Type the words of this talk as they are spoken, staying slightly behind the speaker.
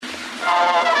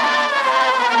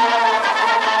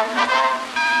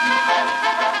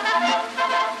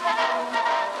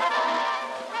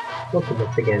Welcome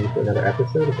once again to another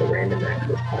episode of the Random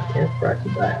Access Podcast brought to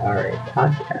you by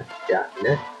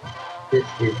rapodcast.net. This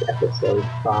is episode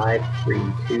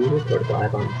 532, recorded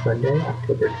live on Sunday,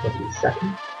 October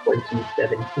 22nd,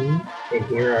 2017. And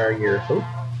here are your hosts.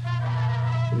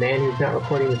 The man who's not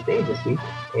recording with Dave this week,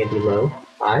 Andy Lowe,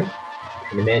 hi.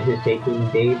 And the man who's taking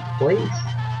Dave's place,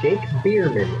 Jake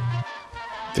Bierman.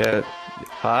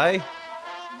 Hi.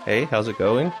 Hey, how's it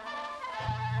going?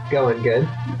 Going good.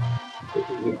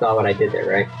 You saw what I did there,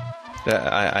 right?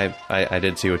 I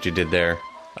did see what you did there.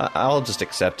 I'll just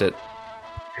accept it.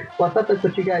 Well, I thought that's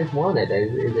what you guys wanted.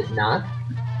 Is it not?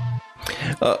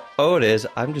 Oh, it is.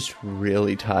 I'm just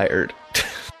really tired.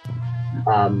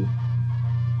 You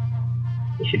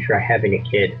should try having a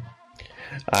kid.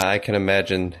 I can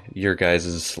imagine your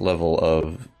guys' level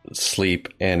of sleep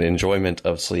and enjoyment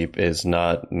of sleep is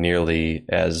not nearly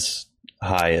as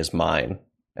high as mine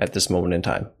at this moment in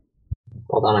time.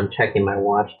 Hold on, I'm checking my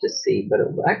watch to see, but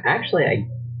actually I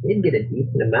did get a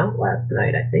decent amount last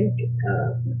night. I think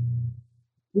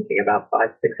about 5-6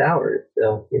 hours,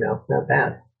 so, not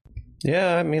bad.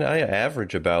 Yeah, I mean, I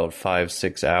average about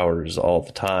 5-6 hours all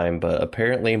the time, but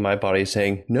apparently my body's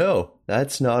saying, no,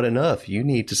 that's not enough. You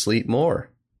need to sleep more.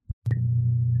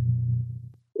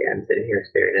 Yeah, I'm sitting here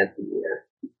staring at the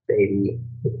baby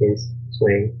with his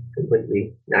swing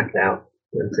completely knocked out.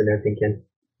 I'm sitting there thinking,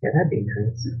 yeah, that'd be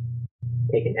nice.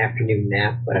 Take an afternoon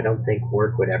nap, but I don't think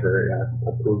work would ever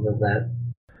approve of that.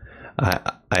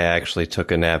 I actually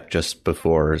took a nap just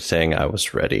before saying I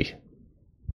was ready.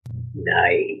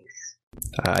 Nice.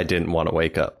 I didn't want to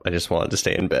wake up. I just wanted to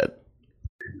stay in bed.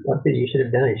 What you should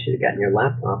have done? You should have gotten your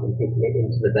laptop and taken it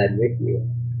into the bed with you.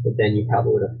 But then you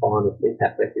probably would have fallen asleep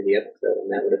halfway through the episode,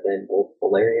 and that would have been both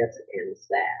hilarious and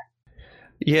sad.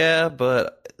 Yeah,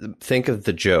 but think of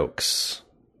the jokes.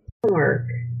 Or,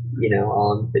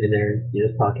 I'm sitting there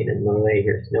just talking and Lorelei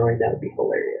here snoring, that would be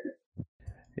hilarious.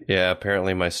 Yeah,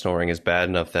 apparently my snoring is bad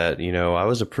enough that, I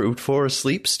was approved for a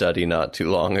sleep study not too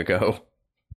long ago.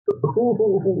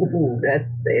 Ooh, that's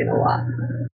saying a lot.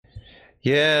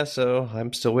 Yeah, so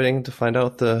I'm still waiting to find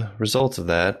out the results of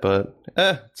that, but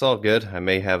it's all good. I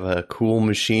may have a cool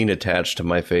machine attached to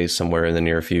my face somewhere in the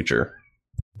near future.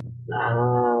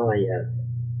 Ah, yes.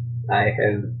 I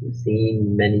have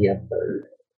seen many of those.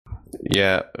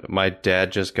 Yeah, my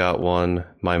dad just got one,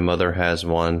 my mother has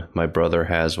one, my brother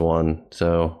has one,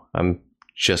 so I'm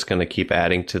just going to keep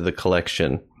adding to the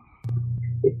collection.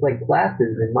 It's like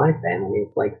glasses in my family.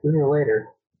 It's like sooner or later,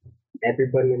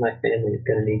 everybody in my family is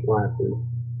going to need glasses.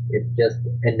 It's just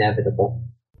inevitable.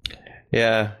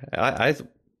 Yeah, I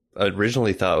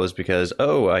originally thought it was because,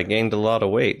 I gained a lot of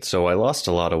weight, so I lost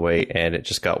a lot of weight, and it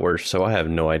just got worse, so I have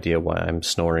no idea why I'm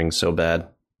snoring so bad.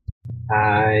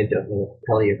 I don't know what to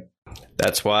tell you.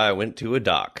 That's why I went to a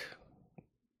doc.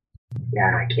 Yeah,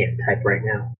 I can't type right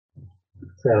now.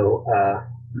 So,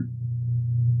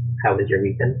 how was your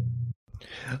weekend?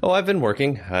 Oh, I've been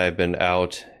working. I've been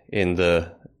out in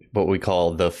what we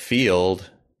call the field,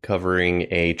 covering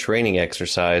a training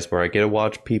exercise where I get to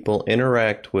watch people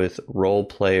interact with role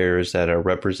players that are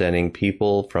representing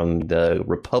people from the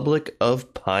Republic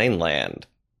of Pineland.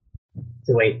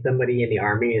 So wait, somebody in the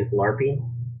army is LARPing?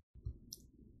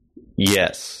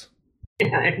 Yes.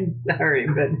 I'm sorry,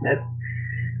 but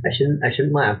I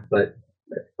shouldn't laugh, but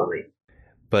that's funny.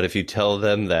 But if you tell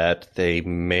them that, they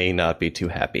may not be too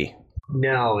happy.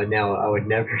 No, I would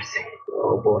never say.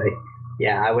 Oh boy,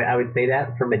 yeah, I would say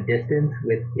that from a distance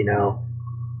with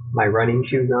my running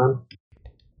shoes on.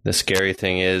 The scary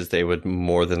thing is, they would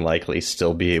more than likely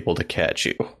still be able to catch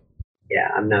you. Yeah,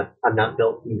 I'm not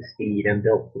built for speed. I'm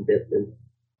built for distance,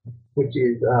 which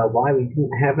is why we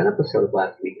didn't have an episode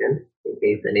last weekend. In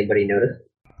case anybody noticed.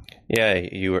 Yeah,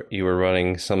 you were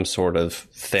running some sort of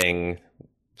thing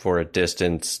for a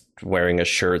distance, wearing a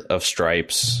shirt of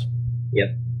stripes.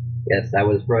 Yep. Yes, I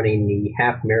was running the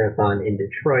half marathon in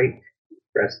Detroit,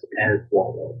 dressed as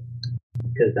Waldo,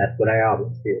 because that's what I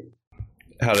always do.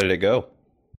 How did it go?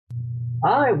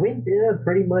 I went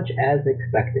pretty much as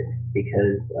expected,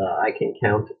 because I can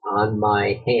count on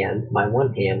my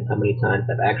one hand, how many times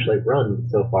I've actually run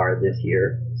so far this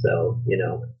year. So,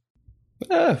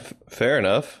 Fair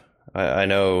enough. I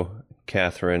know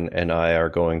Catherine and I are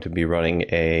going to be running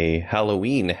a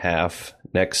Halloween half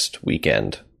next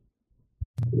weekend.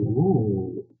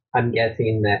 Ooh. I'm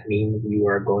guessing that means you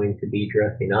are going to be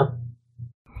dressing up?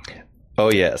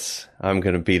 Oh, yes. I'm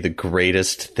going to be the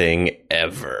greatest thing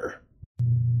ever.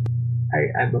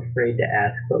 I'm afraid to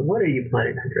ask, but what are you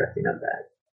planning on dressing up as?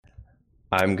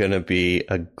 I'm going to be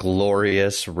a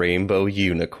glorious rainbow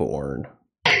unicorn.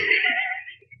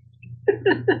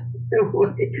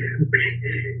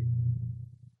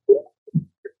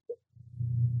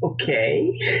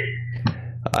 Okay.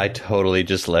 I totally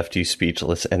just left you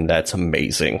speechless, and that's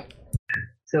amazing.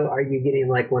 So are you getting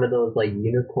like one of those like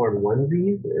unicorn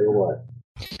onesies or what?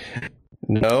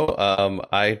 No,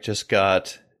 I just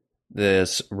got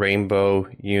this rainbow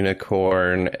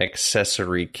unicorn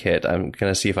accessory kit. I'm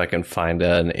gonna see if I can find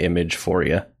an image for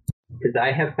you. Because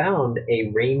I have found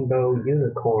a rainbow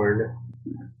unicorn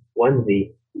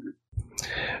onesie.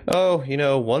 Oh,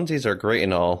 onesies are great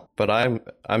and all, but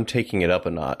I'm taking it up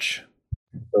a notch.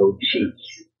 Oh, jeez.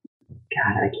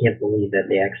 God, I can't believe that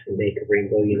they actually make a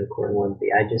rainbow unicorn onesie.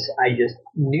 I just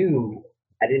knew.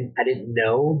 I didn't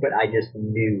know, but I just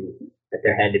knew that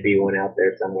there had to be one out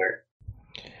there somewhere.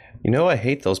 I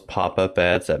hate those pop-up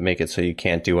ads that make it so you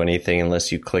can't do anything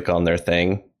unless you click on their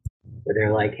thing. Where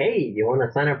they're like, "Hey, do you want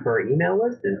to sign up for our email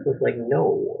list?" And it's like,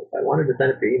 no. If I wanted to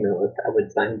sign up for your email list, I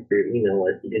would sign up for your email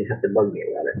list. You didn't have to bug me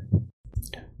about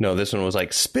it. No, this one was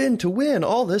like, spin to win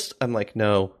all this. I'm like,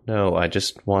 no, I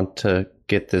just want to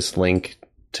get this link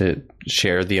to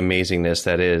share the amazingness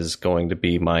that is going to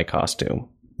be my costume.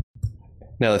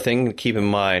 Now, the thing to keep in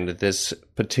mind, this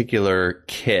particular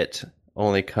kit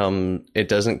it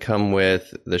doesn't come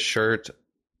with the shirt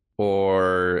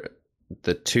or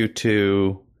the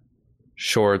tutu,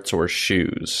 shorts, or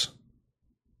shoes.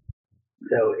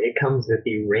 So it comes with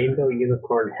the rainbow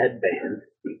unicorn headband,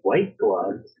 the white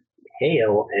gloves,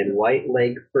 tail, and white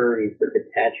leg furries with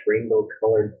attached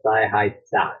rainbow-colored thigh-high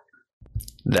socks.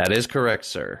 That is correct,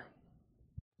 sir.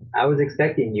 I was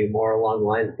expecting you more along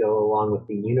lines go along with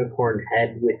the unicorn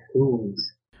head with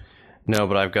hooves. No,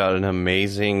 but I've got an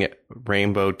amazing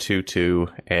rainbow tutu,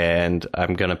 and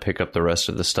I'm going to pick up the rest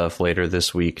of the stuff later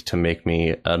this week to make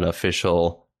me an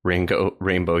official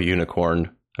rainbow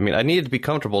unicorn. I mean, I needed to be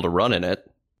comfortable to run in it.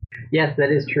 Yes,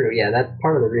 that is true. Yeah, that's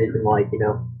part of the reason,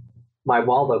 my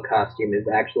Waldo costume is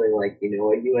actually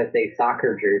a USA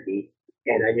soccer jersey,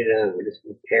 and I did just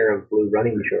a pair of blue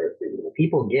running shorts. And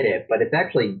people get it, but it's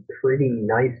actually pretty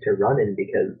nice to run in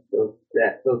because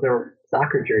those are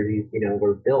soccer jerseys,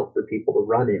 were built for people to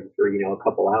run in for, a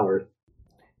couple hours.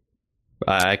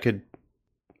 I could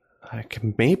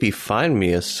maybe find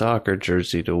me a soccer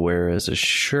jersey to wear as a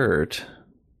shirt.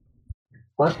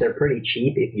 Plus, they're pretty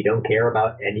cheap if you don't care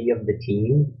about any of the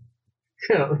teams.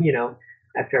 So,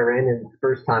 after I ran in the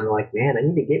first time, I'm like, man, I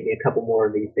need to get me a couple more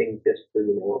of these things just for,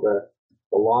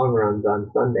 the long runs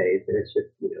on Sundays. And it's just,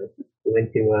 we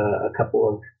went to a couple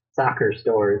of soccer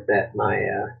stores that my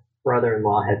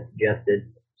brother-in-law had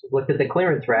suggested. Just looked at the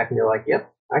clearance rack and you're like,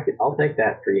 yep, I'll take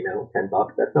that for,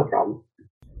 $10. That's no problem.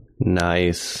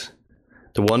 Nice.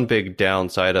 The one big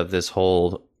downside of this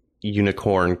whole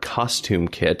unicorn costume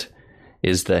kit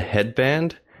is the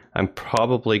headband. I'm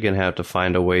probably going to have to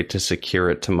find a way to secure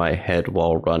it to my head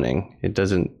while running. It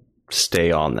doesn't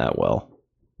stay on that well.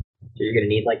 So you're going to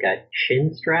need like a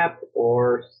chin strap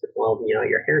or,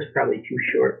 your hair's probably too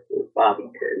short for bobby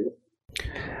pins.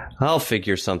 I'll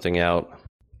figure something out.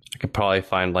 I could probably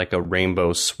find like a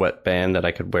rainbow sweatband that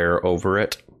I could wear over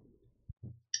it.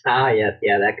 Ah, yes,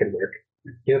 yeah, that could work.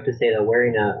 You have to say that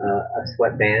wearing a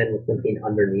sweatband with something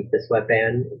underneath the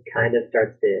sweatband kind of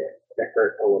starts to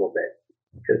hurt a little bit.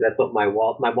 Because that's what my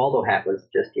Waldo hat was,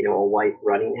 just, a white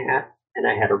running hat, and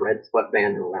I had a red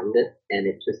sweatband around it, and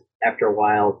it just, after a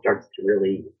while, starts to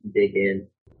really dig in.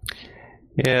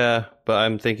 Yeah, but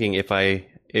I'm thinking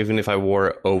even if I wore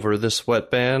it over the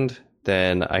sweatband,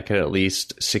 then I could at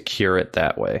least secure it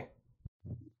that way.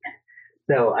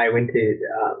 So I went to,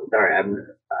 I'm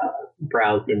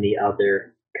browsing the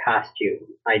other costume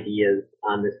ideas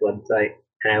on this website,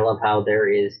 and I love how there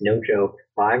is, no joke,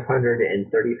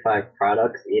 535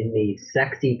 products in the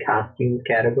sexy costumes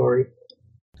category.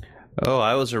 Oh,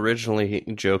 I was originally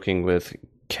joking with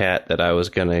Kat that I was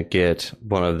going to get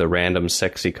one of the random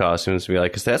sexy costumes and be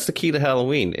like, because that's the key to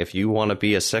Halloween. If you want to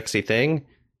be a sexy thing,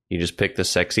 you just pick the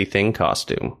sexy thing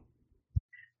costume.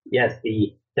 Yes,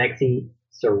 the sexy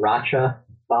sriracha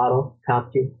bottle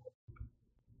costume.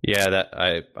 Yeah, that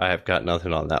I have got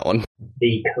nothing on that one.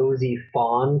 The cozy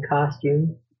fawn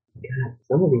costume. God,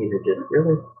 some of these are just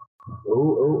really...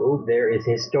 Oh, there is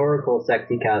historical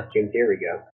sexy costumes. Here we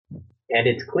go. And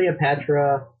it's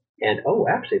Cleopatra, and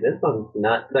actually, this one's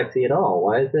not sexy at all.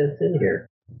 Why is this in here?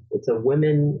 It's a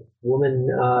woman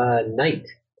knight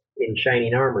in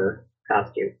shining armor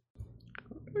costume.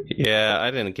 Yeah, I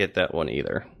didn't get that one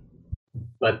either.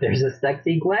 But there's a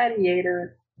sexy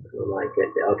gladiator. Oh my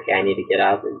goodness. Okay, I need to get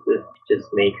out. This just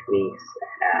makes me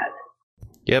sad.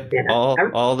 Yep,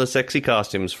 all the sexy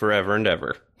costumes forever and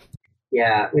ever.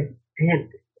 Yeah, man,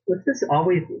 was this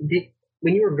always...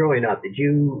 When you were growing up, did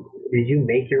you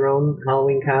make your own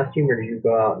Halloween costume, or did you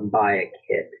go out and buy a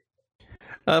kit?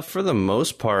 For the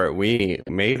most part, we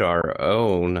made our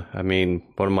own. I mean,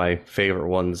 one of my favorite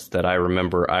ones that I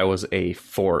remember, I was a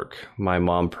fork. My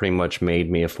mom pretty much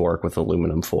made me a fork with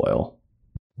aluminum foil.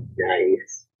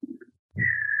 Nice.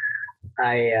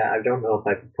 I don't know if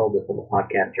I've told this on the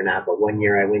podcast or not, but one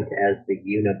year I went as the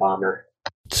Unabomber.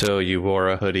 So you wore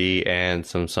a hoodie and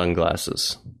some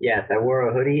sunglasses. Yes, I wore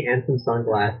a hoodie and some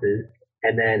sunglasses,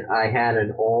 and then I had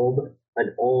an old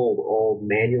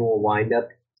manual wind-up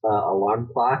alarm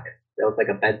clock. That was like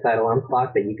a bedside alarm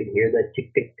clock that you could hear the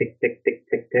tick, tick, tick, tick, tick,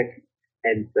 tick, tick.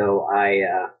 And so I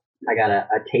got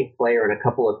a tape player and a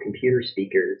couple of computer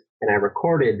speakers, and I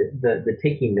recorded the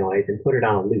ticking noise and put it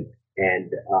on a loop.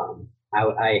 And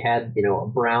I had, a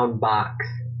brown box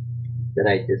that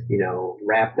I just,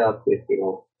 wrapped up with,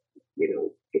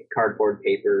 cardboard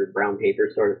paper, brown paper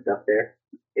sort of stuff there.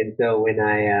 And so when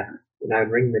I would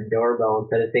ring the doorbell,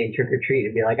 instead of saying trick or treat,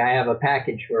 it'd be like, I have a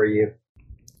package for you.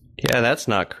 Yeah, that's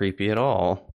not creepy at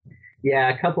all. Yeah,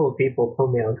 a couple of people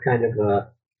told me I was kind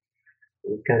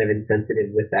of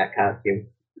insensitive with that costume.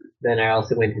 Then I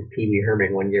also went to Pee Wee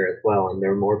Herman one year as well, and there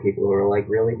were more people who were like,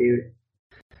 really, dude?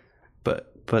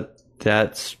 But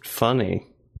that's funny.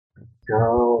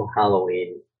 Oh,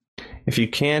 Halloween. If you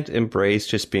can't embrace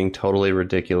just being totally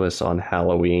ridiculous on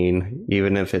Halloween,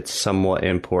 even if it's somewhat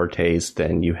in poor taste,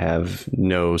 then you have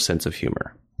no sense of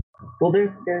humor. Well,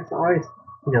 there's always,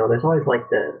 like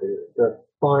the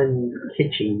fun,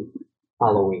 kitschy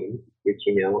Halloween, which,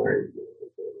 are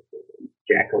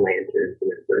jack-o'-lanterns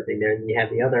and that sort of thing. Then you have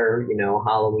the other,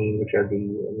 Halloween, which are I'm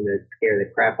going to scare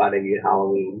the crap out of you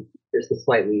Halloween. There's the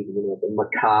slightly, the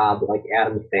macabre, like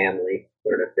Addams Family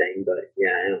sort of thing. But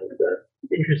yeah,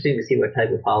 it's interesting to see what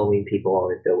type of Halloween people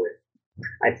always go with.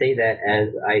 I say that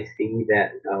as I see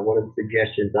that one of the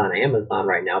suggestions on Amazon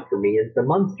right now for me is the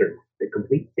Munsters, the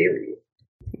complete series.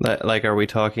 Like, are we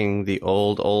talking the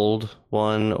old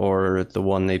one or the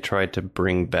one they tried to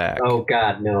bring back? Oh,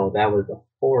 God, no. That was a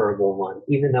horrible one.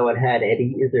 Even though it had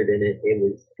Eddie Izzard in it, it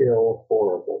was still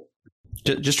horrible.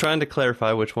 Just trying to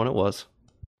clarify which one it was.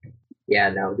 Yeah,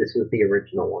 no, this was the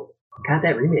original one. God,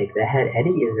 that remake, that had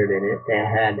Eddie Izzard in it, that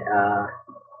had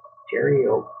Jerry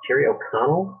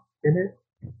O'Connell in it.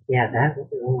 Yeah,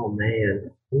 oh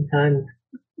man. Sometimes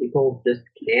people just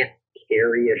can't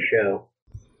carry a show.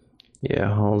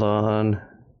 Yeah, hold on.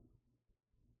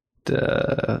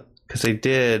 Because they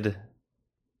did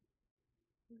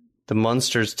the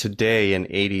Munsters Today in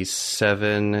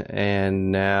 87,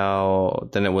 and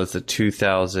then it was the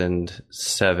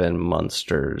 2007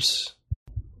 Munsters.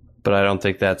 But I don't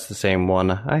think that's the same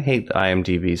one. I hate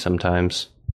IMDb sometimes.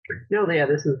 No, yeah, it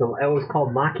was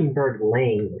called Mockingbird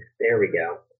Lane. There we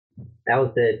go. That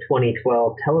was the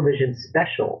 2012 television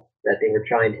special that they were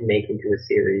trying to make into a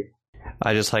series.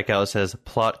 I just like how it says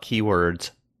plot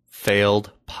keywords,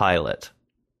 failed pilot.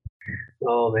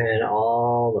 Oh man,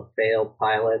 all the failed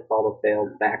pilots, all the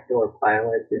failed backdoor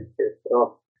pilots. It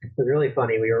was really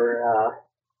funny. We were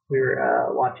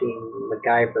watching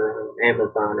MacGyver on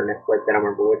Amazon or Netflix. I don't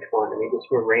remember which one. And we just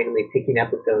were randomly picking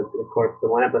episodes. And of course, the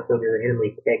one episode we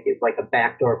randomly picked is like a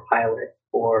backdoor pilot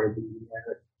for the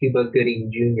Cuba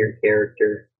Gooding Jr.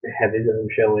 character to have his own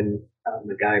show in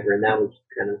MacGyver. And that was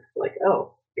kind of like,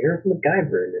 oh, here's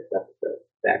MacGyver in this episode.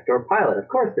 Backdoor pilot. Of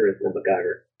course there is no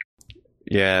MacGyver.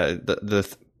 Yeah, the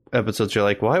episodes you're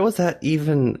like, why was that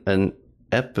even an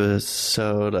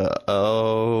episode?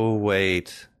 Oh,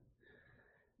 wait.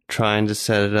 Trying to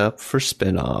set it up for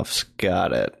spin-offs.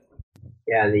 Got it.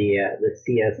 Yeah, the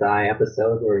CSI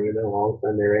episodes where, all of a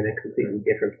sudden they're in a completely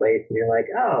different place and you're like,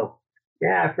 oh,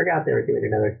 yeah, I forgot they were doing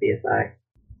another CSI.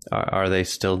 Are they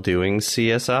still doing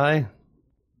CSI?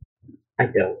 I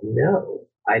don't know.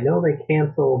 I know they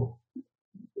canceled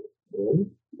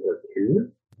one or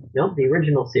two. No, the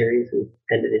original series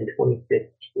ended in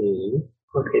 2015.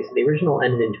 Okay, so the original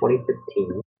ended in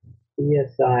 2015.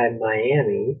 CSI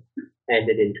Miami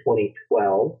ended in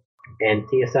 2012, and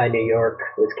CSI New York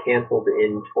was canceled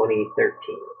in 2013.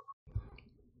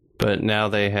 But now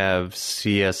they have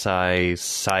CSI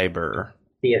Cyber.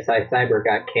 CSI Cyber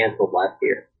got canceled last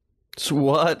year. So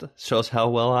what? Shows how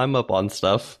well I'm up on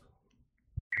stuff.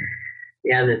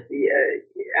 Yeah,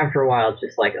 after a while, it's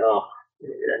just like, oh,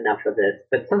 enough of this.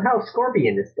 But somehow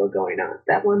Scorpion is still going on.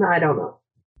 That one, I don't know.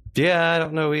 Yeah, I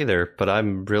don't know either, but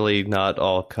I'm really not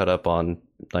all cut up on,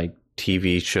 like,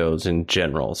 TV shows in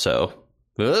general, so...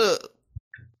 Ugh.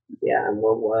 Yeah,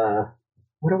 well,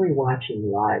 what are we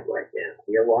watching live right now?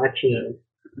 We are watching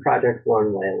Project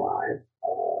Runway live.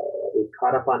 We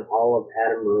caught up on all of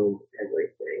Adam Room's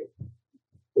everything.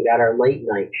 We got our late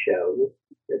night shows.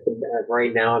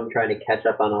 Right now I'm trying to catch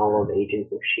up on all of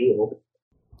Agents of S.H.I.E.L.D.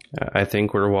 I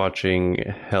think we're watching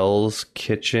Hell's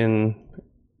Kitchen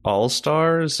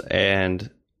All-Stars and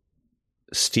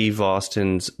Steve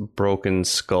Austin's Broken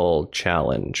Skull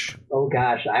Challenge. Oh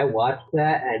gosh, I watched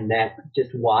that, and that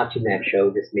just watching that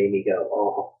show just made me go,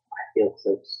 oh, I feel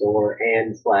so sore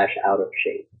and / out of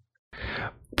shape.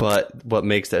 But what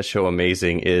makes that show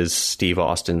amazing is Steve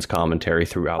Austin's commentary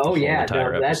throughout the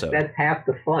entire episode. That's half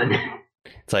the fun.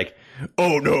 It's like,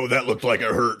 oh no, that looked like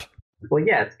it hurt. Well,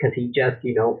 yes, because he just,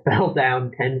 fell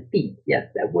down 10 feet. Yes,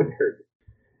 that would hurt.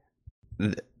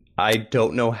 I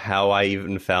don't know how I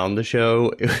even found the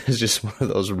show. It was just one of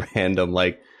those random,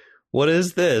 like, what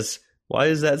is this? Why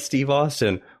is that Steve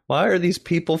Austin? Why are these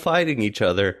people fighting each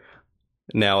other?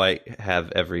 Now I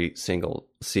have every single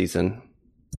season.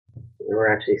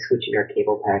 We're actually switching our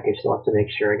cable package, so I'll have to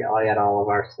make sure I got all of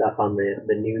our stuff on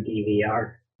the new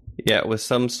DVR. Yeah, with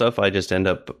some stuff I just end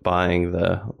up buying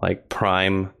the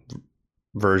Prime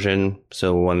version,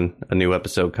 so when a new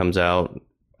episode comes out,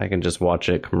 I can just watch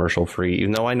it commercial free.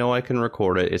 Even though I know I can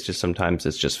record it, it's just sometimes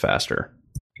it's just faster.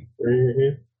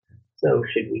 Mm-hmm. So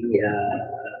should we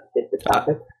hit the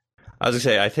topic? I was gonna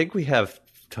say, I think we have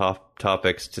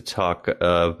topics to talk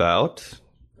about.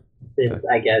 Since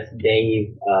I guess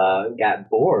Dave got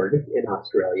bored in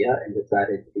Australia and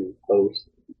decided to post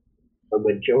a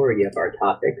majority of our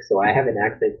topics, so I haven't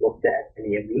actually looked at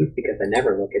any of these because I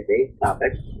never look at Dave's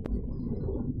topics.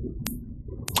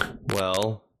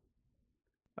 Well,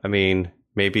 I mean,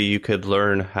 maybe you could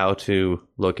learn how to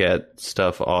look at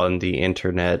stuff on the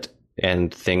internet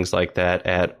and things like that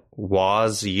at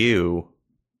Wazoo.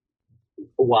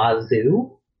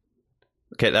 Wazoo?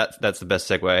 Okay, that's the best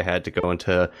segue I had to go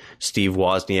into Steve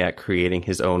Wozniak creating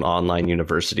his own online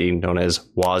university known as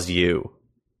Wazoo.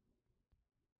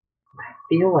 I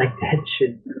feel like that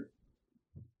should...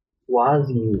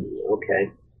 Wazoo,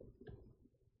 okay.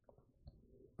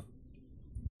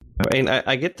 I mean,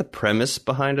 I get the premise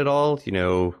behind it all,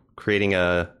 creating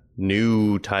a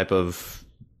new type of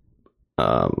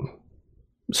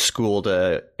school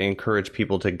to encourage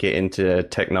people to get into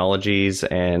technologies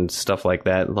and stuff like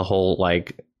that. The whole,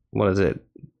 what is it?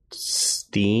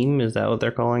 STEAM? Is that what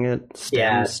they're calling it? STEM,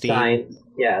 yeah, STEAM? Science,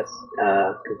 yes.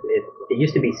 It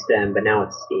used to be STEM, but now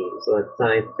it's STEAM. So it's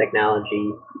science,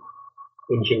 technology,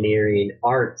 engineering,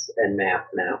 arts, and math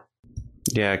now.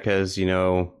 Yeah, because,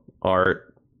 art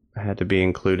had to be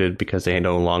included because they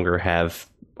no longer have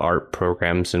art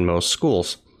programs in most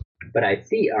schools. But I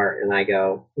see art and I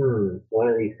go, one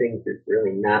of these things is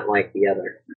really not like the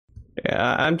other.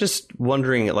 Yeah, I'm just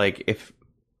wondering, if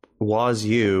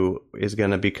Wazoo is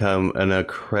going to become an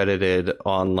accredited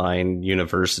online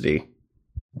university.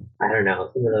 I don't know.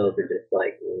 Some of those are just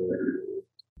like...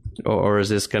 Or is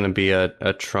this going to be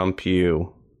a Trump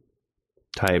U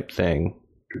type thing?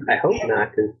 I hope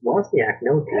not, because Wozniak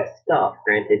knows his stuff.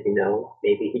 Granted,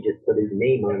 maybe he just put his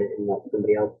name on it and let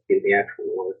somebody else do the actual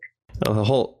work.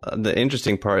 Well, the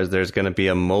interesting part is there's going to be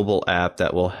a mobile app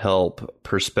that will help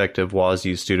prospective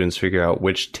Wazoo students figure out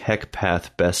which tech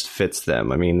path best fits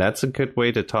them. I mean, that's a good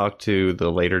way to talk to the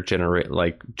later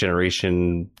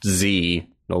Generation Z,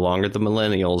 no longer the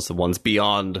millennials, the ones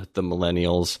beyond the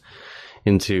millennials,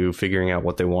 into figuring out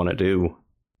what they want to do.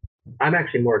 I'm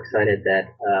actually more excited that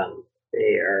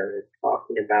they are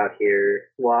talking about here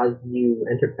Wazoo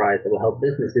Enterprise that will help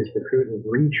businesses recruit and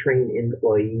retrain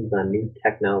employees on new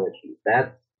technologies. I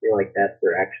feel like that's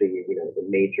where actually, the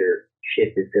major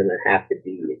shift is going to have to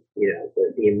be.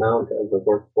 The amount of the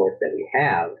workforce that we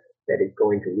have that is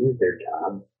going to lose their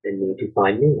jobs and need to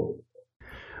find new ones.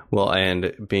 Well,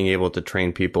 and being able to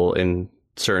train people in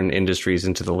certain industries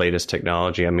into the latest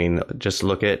technology. I mean, just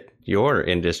look at your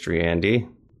industry, Andy.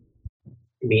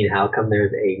 I mean, how come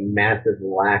there's a massive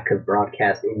lack of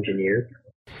broadcast engineers?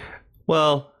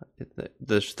 Well,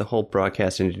 there's the whole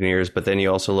broadcast engineers, but then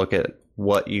you also look at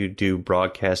what you do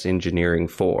broadcast engineering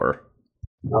for.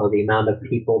 Oh, the amount of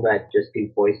people that just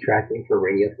do voice tracking for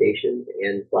radio stations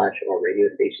and / or radio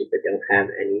stations that don't have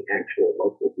any actual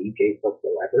local DJs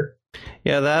whatsoever.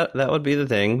 Yeah, that would be the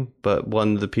thing. But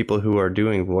when the people who are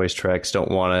doing voice tracks don't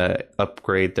want to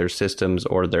upgrade their systems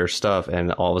or their stuff,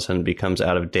 and all of a sudden it becomes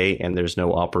out of date and there's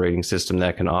no operating system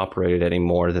that can operate it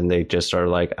anymore, then they just are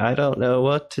like, I don't know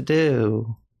what to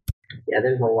do. Yeah,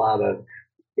 there's a lot of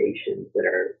stations that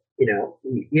are,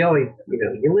 you always,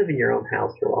 you live in your own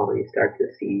house for a while and you start to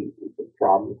see some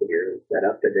problems with your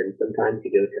setup, and then sometimes you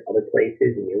go to other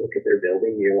places and you look at their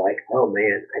building and you're like, oh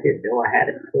man, I didn't know I had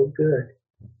it so good.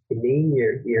 You mean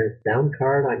your sound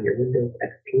card on your Windows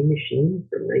XP machine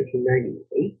from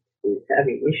 1998 is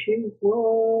having issues?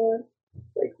 What?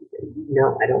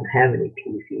 No, I don't have any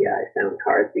PCI sound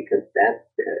cards because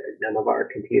none of our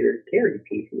computers carry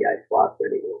PCI slots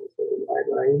anymore.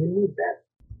 I even need that.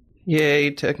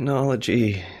 Yay,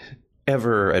 technology.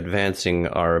 Ever advancing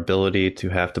our ability to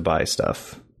have to buy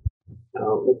stuff.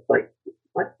 Looks like,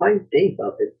 why is Dave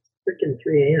up? It's freaking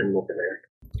 3 a.m. over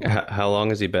there. How long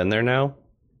has he been there now?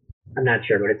 I'm not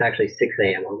sure, but it's actually 6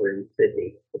 a.m. over in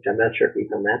Sydney, which I'm not sure if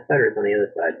he's on that side or it's on the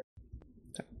other side.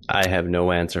 I have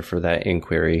no answer for that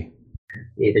inquiry.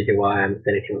 Neither do I. I'm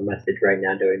sending him a message right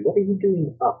now doing, what are you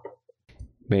doing up?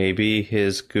 Maybe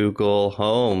his Google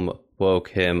Home woke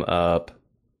him up.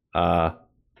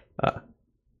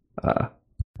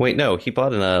 Wait, no, he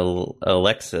bought an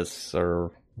Alexis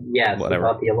or yes, whatever.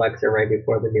 He bought the Alexa right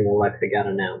before the new Alexa got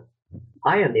announced.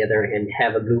 I, on the other hand,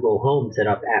 have a Google Home set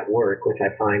up at work, which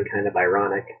I find kind of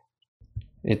ironic.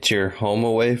 It's your home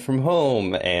away from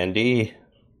home, Andy.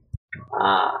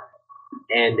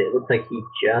 And it looks like he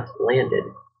just landed.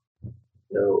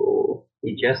 So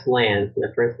he just lands, and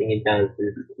the first thing he does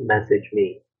is message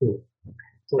me. So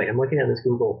wait, I'm looking at this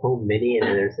Google Home Mini, and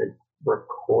there's a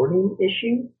recording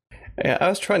issue? Yeah, I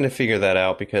was trying to figure that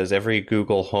out because every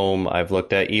Google Home I've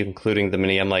looked at, including the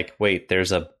Mini, I'm like, wait,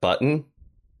 there's a button?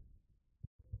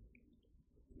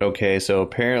 Okay, so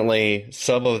apparently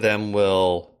some of them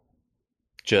will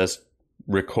just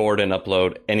record and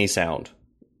upload any sound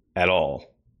at all.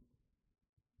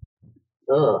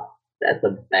 Ugh, that's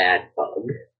a bad bug.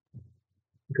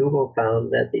 Google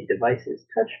found that the device's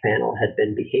touch panel had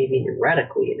been behaving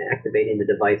erratically and activating the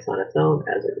device on its own.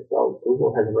 As a result,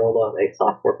 Google has rolled out a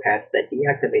software patch that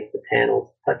deactivates the panel's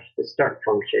touch to start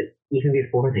function. Even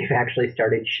before they've actually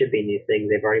started shipping these things,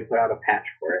 they've already put out a patch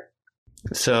for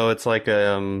it. So it's like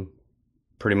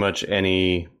pretty much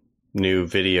any new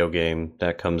video game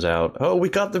that comes out. Oh, we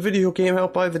got the video game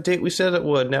out by the date we said it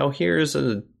would. Now here's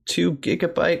a 2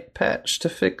 gigabyte patch to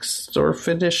fix or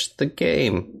finish the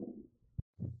game.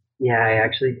 Yeah, I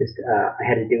actually just I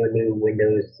had to do a new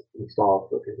Windows install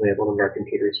because we have one of our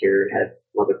computers here had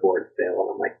motherboard fail.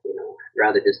 And I'm like, I'd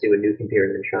rather just do a new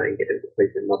computer than try and get a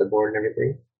replacement motherboard and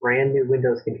everything. Brand new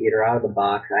Windows computer out of the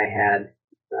box. I had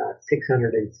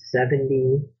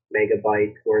 670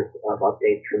 megabytes worth of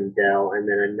updates from Dell, and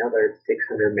then another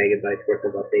 600 megabytes worth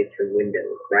of updates from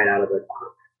Windows right out of the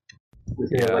box.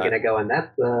 So I'm looking at going,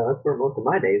 that's where most of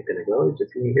my day is going to go,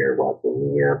 just sitting here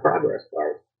watching the progress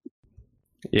bars.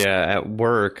 Yeah, at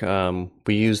work,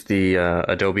 we use the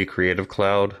Adobe Creative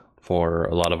Cloud for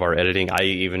a lot of our editing. I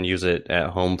even use it at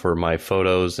home for my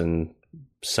photos and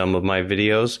some of my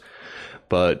videos,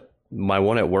 but my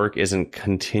one at work isn't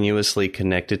continuously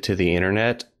connected to the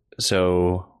internet.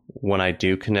 So when I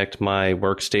do connect my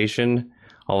workstation,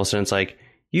 all of a sudden it's like,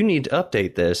 you need to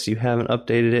update this. You haven't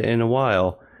updated it in a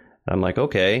while. And I'm like,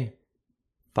 okay,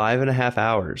 5.5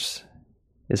 hours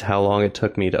is how long it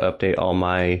took me to update all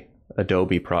my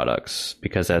Adobe products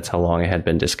because that's how long I had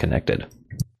been disconnected.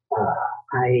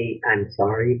 I'm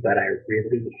sorry, but I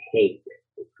really hate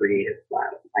the Creative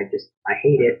Cloud. I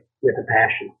hate it with a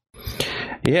passion.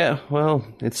 Yeah, well,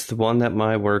 it's the one that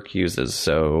my work uses,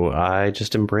 so I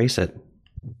just embrace it.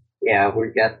 Yeah,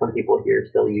 we've got some people here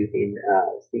still using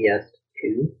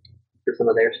CS2 for some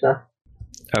of their stuff.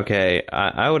 Okay,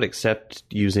 I would accept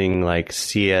using like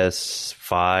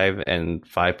CS5 and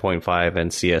 5.5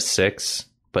 and CS6,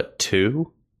 but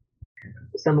 2?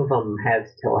 Some of them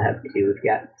still have 2. We've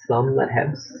got some that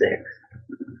have 6.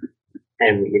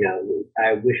 And,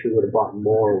 I wish we would have bought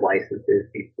more licenses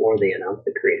before they announced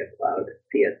the Creative Cloud.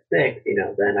 CS6,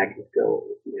 then I can still,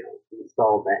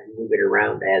 install that and move it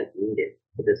around as needed.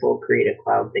 But this whole Creative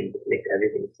Cloud thing just makes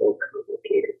everything so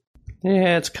complicated.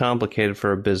 Yeah, it's complicated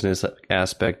for a business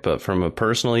aspect, but from a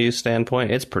personal use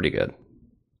standpoint, it's pretty good.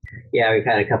 Yeah, we've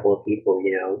had a couple of people,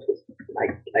 just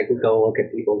I could go look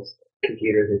at people's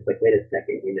computers and it's like, wait a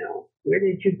second, where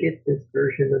did you get this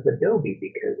version of Adobe?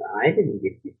 Because I didn't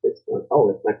give you this one.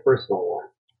 Oh, it's my personal one.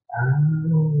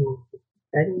 Oh,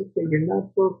 I didn't say you're not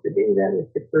supposed to do that with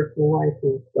your personal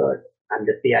license, but I'm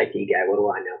just the IT guy. What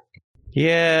do I know?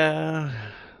 Yeah.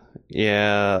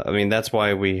 I mean, that's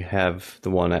why we have the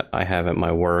one that I have at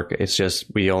my work. It's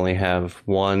just we only have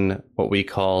one, what we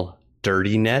call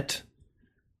dirty net,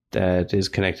 that is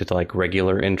connected to like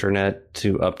regular internet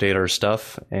to update our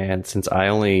stuff. And since I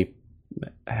only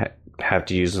have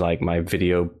to use like my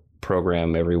video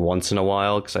program every once in a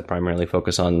while, because I primarily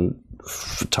focus on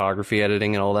photography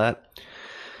editing and all that,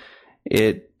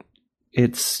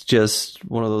 it's just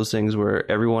one of those things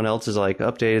where everyone else is like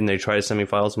updated and they try to send me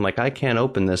files. I'm like, I can't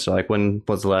open this. So like, when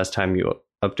was the last time you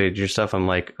updated your stuff? I'm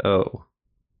like, oh.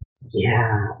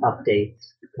 Yeah,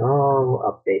 updates.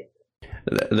 Oh, updates.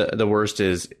 The worst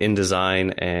is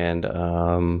InDesign and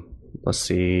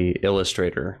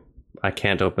Illustrator. I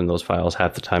can't open those files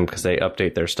half the time because they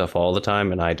update their stuff all the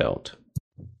time and I don't.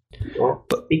 Well,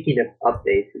 speaking of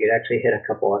updates, we could actually hit a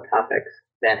couple of topics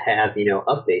that have,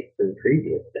 updates from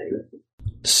previous things.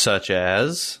 Such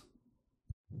as?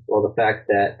 Well, the fact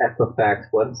that Equifax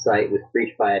website was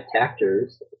breached by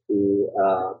attackers who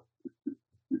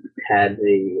had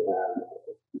the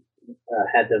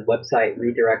website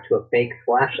redirect to a fake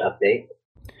Flash update.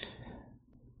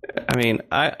 I mean,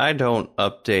 I don't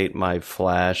update my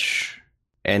Flash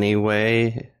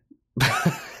anyway.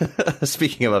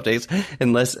 Speaking of updates,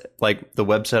 unless like the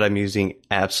website I'm using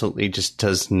absolutely just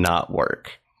does not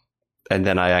work. And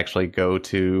then I actually go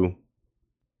to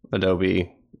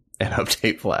Adobe and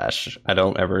update Flash. I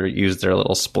don't ever use their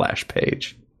little splash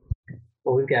page.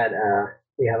 Well, we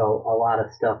have a lot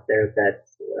of stuff there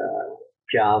that's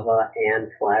Java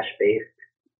and Flash based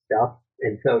stuff,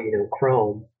 and so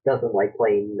Chrome doesn't like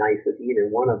playing nice with either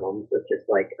one of them. So it's just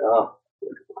like,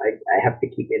 I have to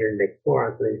keep Internet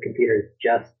Explorer on some of these computers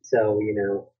just so you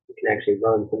can actually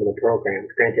run some of the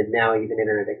programs. Granted, now even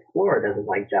Internet Explorer doesn't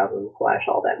like Java and Flash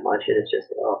all that much, and it's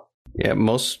just Yeah,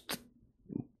 most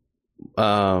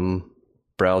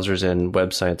browsers and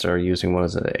websites are using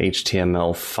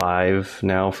HTML5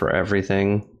 now for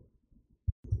everything.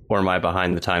 Or am I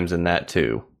behind the times in that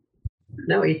too?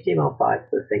 No, HTML5 is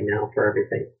the thing now for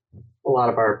everything. A lot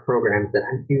of our programs that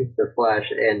use the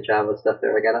Flash and Java stuff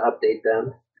there, I got to update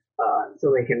them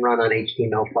so they can run on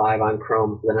HTML5 on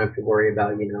Chrome. So then I don't have to worry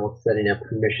about setting up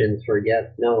permissions for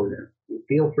yes, no.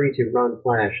 Feel free to run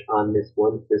Flash on this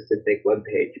one specific web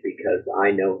page because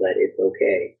I know that it's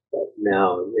okay. But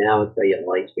now it's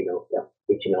HTML stuff,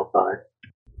 HTML5.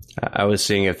 I was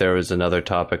seeing if there was another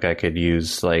topic I could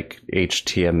use like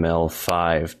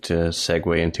HTML5 to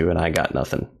segue into, and I got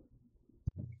nothing.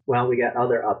 Well, we got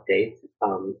other updates.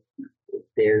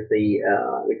 There's we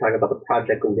talked about the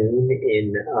Project Loon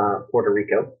in Puerto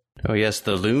Rico. Oh yes,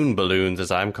 the loon balloons,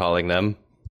 as I'm calling them.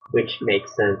 Which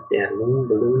makes sense. Yeah, loon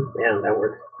balloons. Yeah, that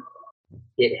works.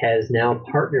 It has now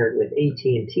partnered with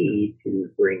AT&T to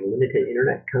bring limited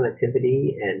internet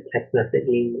connectivity and text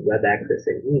messaging, web access,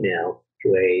 and email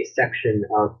to a section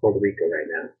of Puerto Rico right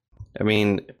now. I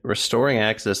mean, restoring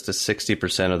access to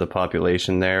 60% of the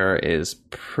population there is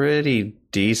pretty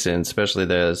decent,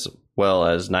 especially as well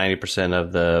as 90%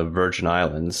 of the Virgin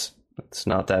Islands. It's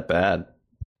not that bad.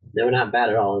 No, not bad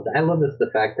at all. I love the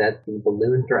fact that the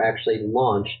balloons are actually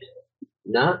launched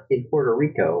not in Puerto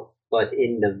Rico, but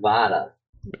in Nevada.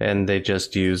 And they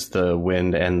just use the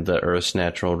wind and the Earth's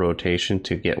natural rotation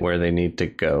to get where they need to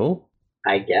go?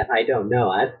 I don't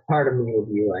know. That's part of me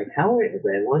would be like, how is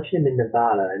they launching them in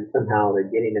Nevada and somehow they're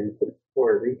getting them to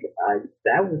Puerto Rico?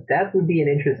 That would be an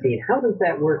interesting. How does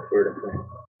that work, sort of thing?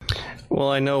 Well,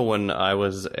 I know when I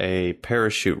was a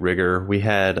parachute rigger, we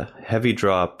had heavy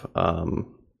drop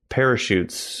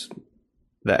parachutes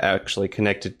that actually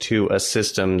connected to a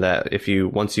system that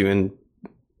once you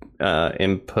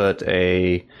input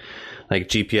a like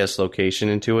GPS location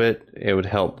into it, it would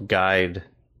help guide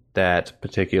that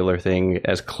particular thing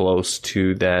as close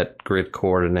to that grid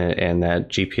coordinate and that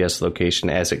GPS location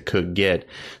as it could get.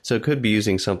 So it could be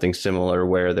using something similar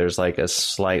where there's like a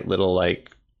slight little like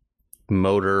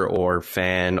motor or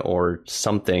fan or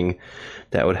something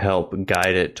that would help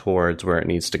guide it towards where it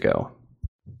needs to go.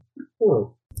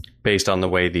 Based on the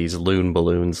way these loon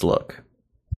balloons look.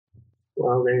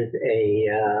 Well, there's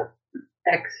a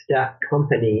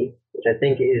X.company, which I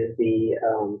think is the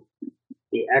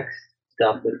X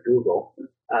stuff with Google,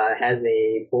 has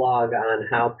a blog on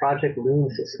how Project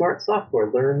Loon's smart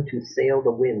software learned to sail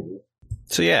the wind.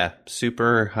 So yeah,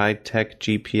 super high-tech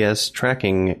GPS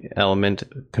tracking element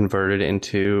converted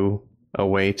into a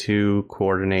way to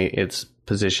coordinate its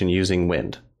position using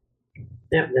wind.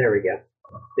 Yep, there we go.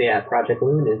 So yeah, Project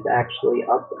Loon is actually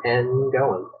up and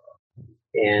going.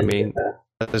 And I mean, I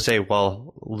have to say,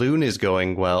 while Loon is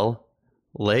going well,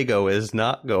 Lego is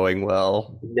not going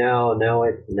well. No,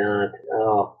 it's not.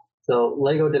 Oh, so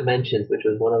Lego Dimensions, which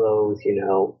was one of those,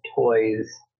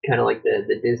 toys, kind of like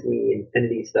the Disney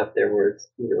Infinity stuff there, where it's,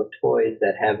 toys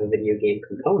that have a video game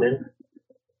component,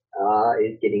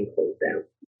 is getting closed down.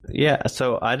 Yeah,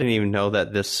 so I didn't even know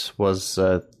that this was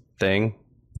a thing.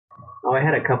 Oh, I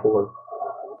had a couple of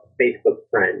Facebook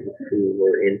friends who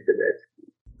were into this.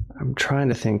 I'm trying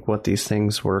to think what these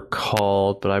things were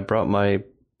called, but I brought my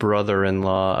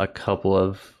brother-in-law a couple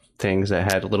of things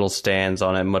that had little stands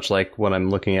on it, much like what I'm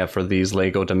looking at for these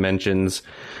Lego Dimensions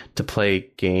to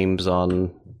play games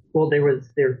on. Well, there's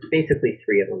basically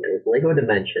three of them. There was Lego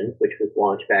Dimensions, which was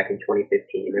launched back in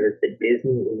 2015. There was the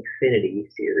Disney Infinity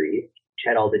series, which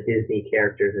had all the Disney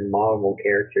characters and Marvel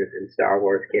characters and Star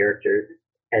Wars characters.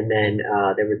 And then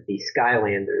there was the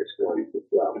Skylanders ones as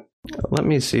well. Let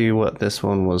me see what this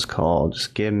one was called.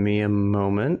 Just give me a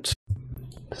moment.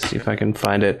 Let's see if I can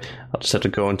find it. I'll just have to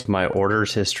go into my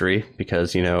orders history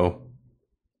because,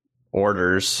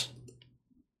 orders.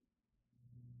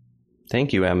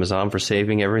 Thank you, Amazon, for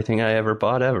saving everything I ever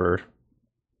bought ever.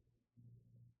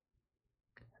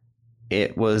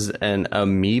 It was an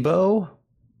Amiibo?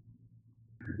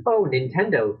 Oh,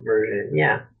 Nintendo's version,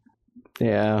 yeah.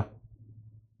 Yeah.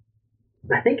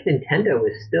 I think Nintendo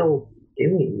is still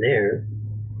doing theirs.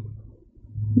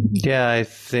 Yeah, I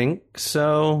think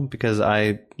so, because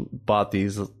I bought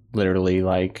these literally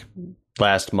like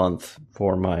last month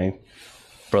for my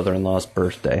brother-in-law's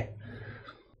birthday.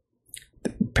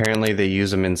 Apparently they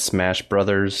use them in Smash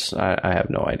Brothers. I have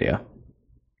no idea.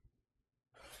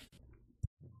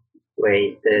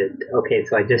 Wait, okay,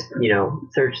 so I just,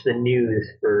 searched the news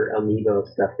for Amiibo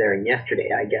stuff there, and yesterday,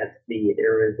 I guess,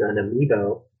 there was an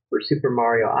Amiibo for Super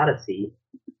Mario Odyssey,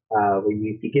 where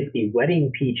if you get the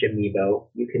Wedding Peach Amiibo,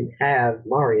 you can have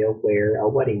Mario wear a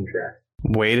wedding dress.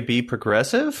 Way to be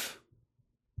progressive?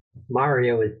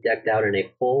 Mario is decked out in a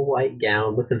full white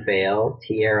gown with a veil,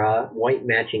 tiara, white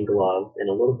matching gloves, and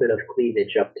a little bit of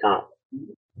cleavage up top.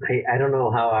 I don't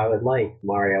know how I would like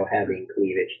Mario having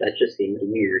cleavage. That just seems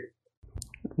weird.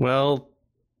 Well,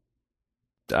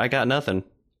 I got nothing.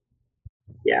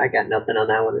 Yeah, I got nothing on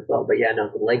that one as well. But yeah, no,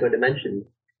 the Lego Dimensions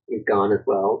is gone as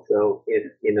well. So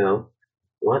if,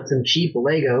 want some cheap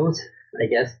Legos, I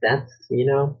guess that's,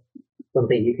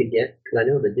 something you could get. Because I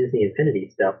know the Disney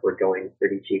Infinity stuff were going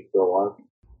pretty cheap for a while.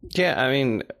 Yeah, I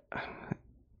mean,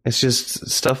 it's just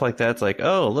stuff like that. It's like,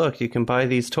 oh, look, you can buy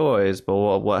these toys, but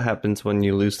what happens when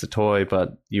you lose the toy,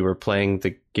 but you were playing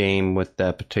the game with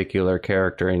that particular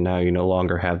character and now you no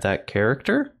longer have that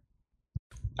character?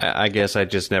 I guess I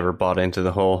just never bought into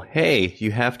the whole, hey,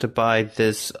 you have to buy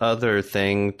this other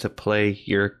thing to play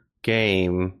your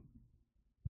game.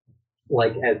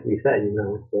 Like, as we said,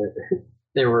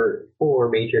 there were 4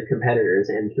 major competitors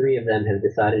and 3 of them have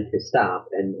decided to stop,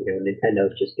 and,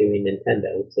 Nintendo's just doing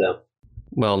Nintendo, so...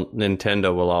 Well,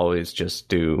 Nintendo will always just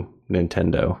do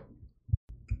Nintendo.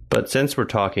 But since we're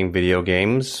talking video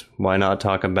games, why not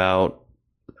talk about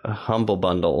a Humble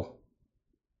Bundle?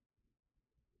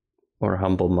 Or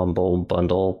Humble Mumble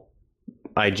Bundle.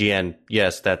 IGN.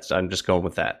 Yes, I'm just going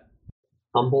with that.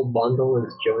 Humble Bundle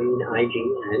is joining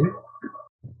IGN?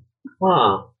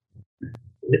 Huh.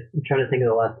 I'm trying to think of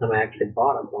the last time I actually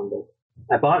bought a bundle.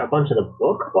 I bought a bunch of the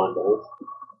book bundles.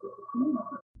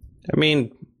 I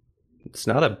mean, it's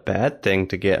not a bad thing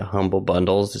to get Humble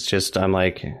Bundles. It's just, I'm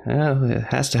like, it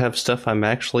has to have stuff I'm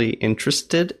actually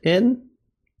interested in.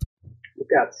 We've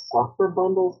got software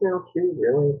bundles now, too,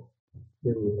 really?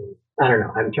 I don't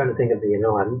know. I'm trying to think of I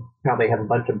probably have a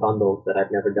bunch of bundles that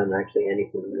I've never done actually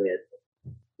anything with.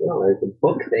 Well, there's a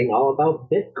book thing all about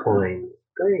Bitcoin.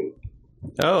 Great.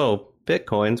 Oh,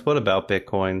 Bitcoins. What about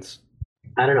Bitcoins?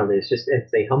 I don't know. It's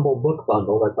a Humble Book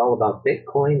Bundle that's all about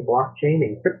Bitcoin, blockchain,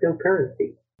 and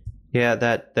cryptocurrency. Yeah,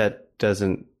 that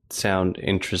doesn't sound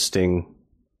interesting.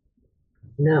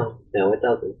 No, it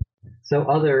doesn't. So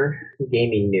other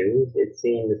gaming news, it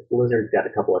seems Blizzard's got a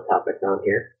couple of topics on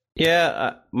here.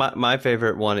 Yeah, my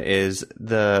favorite one is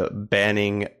the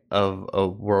banning of a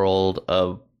world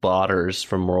of botters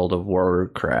from World of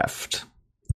Warcraft.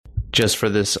 Just for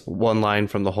this one line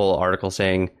from the whole article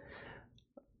saying,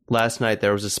 last night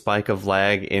there was a spike of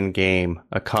lag in game,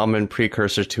 a common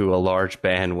precursor to a large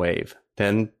ban wave.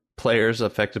 Then players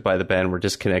affected by the ban were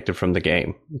disconnected from the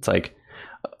game. It's like,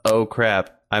 oh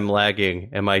crap, I'm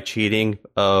lagging. Am I cheating?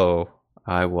 Oh,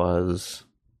 I was.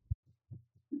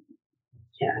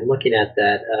 Yeah, I'm looking at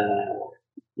that.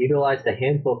 Utilized a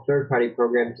handful of third-party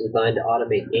programs designed to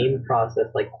automate game process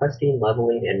like questing,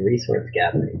 leveling, and resource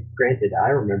gathering. Granted, I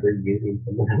remember using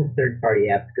some of those third-party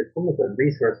apps because some of the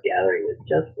resource gathering was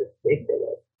just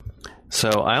ridiculous.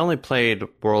 So I only played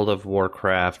World of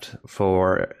Warcraft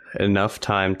for enough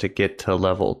time to get to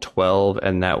level 12,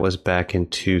 and that was back in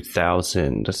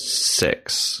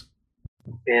 2006.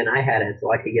 And I had it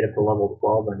so I could get up to level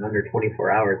 12 in under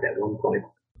 24 hours at one point.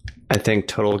 I think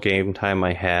total game time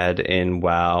I had in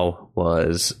WoW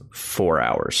was 4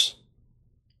 hours.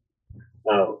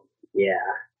 Oh, yeah.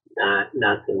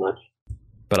 Not so much.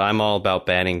 But I'm all about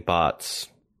banning bots.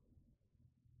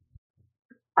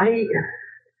 I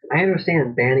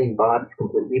understand banning bots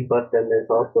completely, but then there's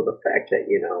also the fact that,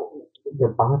 the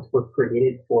bots were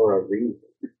created for a reason.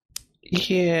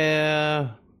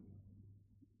 Yeah.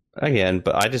 Again,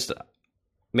 but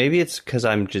maybe it's because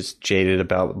I'm just jaded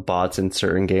about bots in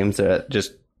certain games that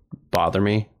just bother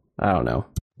me. I don't know.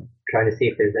 Trying to see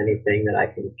if there's anything that I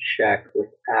can check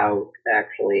without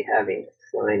actually having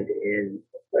signed in.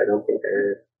 But I don't think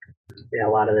there is. Yeah, a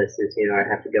lot of this is, I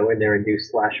have to go in there and do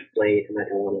 /plate, and I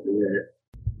don't want to do that.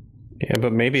 Yeah,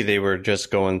 but maybe they were just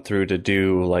going through to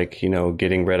do, like,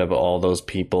 getting rid of all those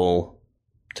people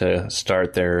to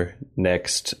start their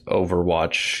next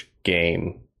Overwatch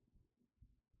game.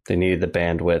 They needed the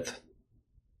bandwidth.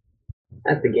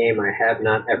 That's a game I have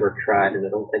not ever tried, and I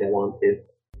don't think I want to.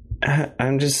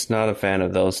 I'm just not a fan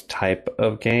of those type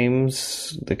of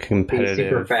games. The competitive,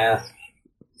 super fast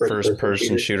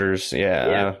first-person shooters.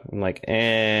 Yeah, I'm like,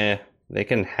 they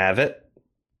can have it.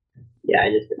 Yeah,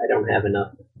 I don't have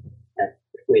enough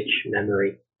Twitch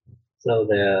memory. So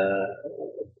the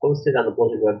posted on the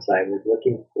Blizzard website was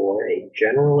looking for a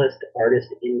generalist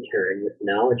artist intern with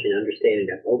knowledge and understanding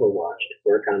of Overwatch to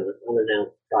work on an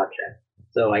unannounced project.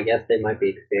 So I guess they might be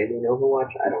expanding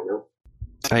Overwatch. I don't know.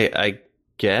 I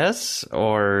guess,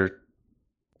 or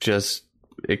just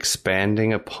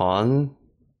expanding upon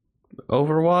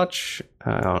Overwatch.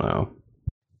 I don't know.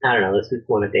 This is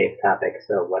one of Dave's topics,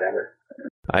 so whatever.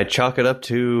 I chalk it up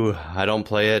to I don't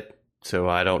play it, so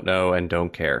I don't know and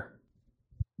don't care.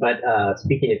 But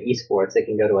speaking of esports, it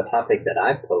can go to a topic that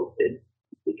I've posted,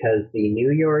 because the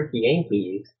New York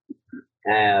Yankees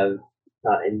have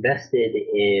invested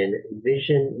in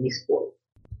Vision Esports.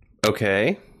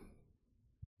 Okay.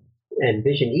 And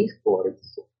Vision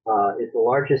Esports is the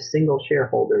largest single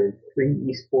shareholder in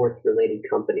 3 esports-related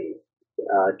companies.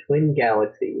 Twin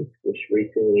Galaxy, which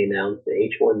recently announced the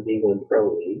H1Z1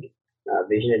 Pro League,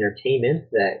 Vision Entertainment,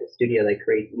 that studio that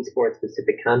creates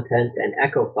esports-specific content, and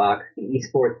Echo Fox, the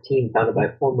esports team founded by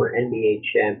former NBA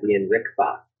champion Rick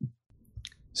Fox.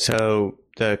 So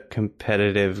the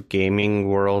competitive gaming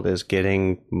world is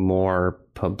getting more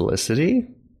publicity?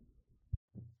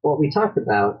 Well, we talked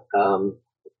about a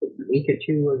week or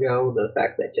two ago the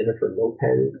fact that Jennifer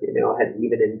Lopez, had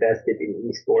even invested in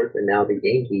esports, and now the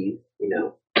Yankees,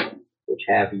 which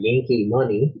have Yankee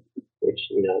money,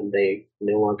 which, they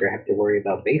no longer have to worry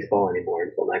about baseball anymore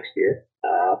until next year.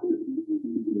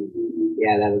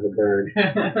 Yeah, that was a burn.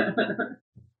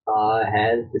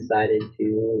 Has decided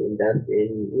to invest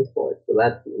in esports. So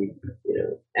that's,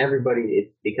 everybody,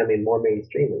 it's becoming more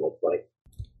mainstream, it looks like.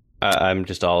 I'm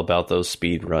just all about those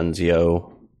speed runs,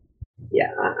 yo.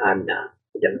 Yeah, I'm not.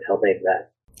 I don't tell Dave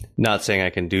that. Not saying I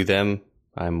can do them.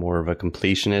 I'm more of a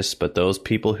completionist, but those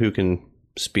people who can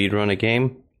speed run a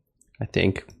game, I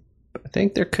think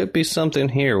there could be something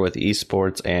here with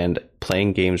esports and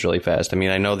playing games really fast. I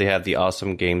mean, I know they have the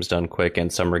awesome games done quick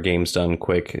and summer games done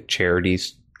quick charity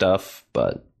stuff,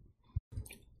 but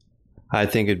I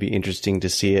think it'd be interesting to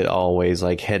see it always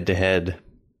like head to head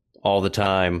all the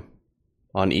time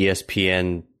on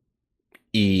ESPN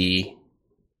E.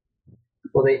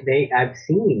 Well, I've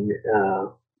seen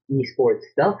esports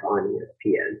stuff on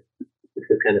ESPN, which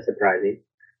was kind of surprising.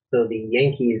 So the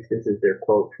Yankees, this is their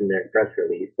quote from their press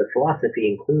release, the philosophy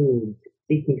includes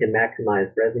seeking to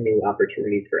maximize revenue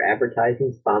opportunities for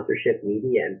advertising, sponsorship,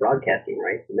 media, and broadcasting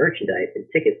rights, merchandise, and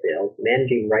ticket sales,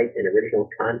 managing rights and original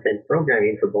content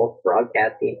programming for both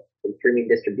broadcasting and streaming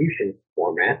distribution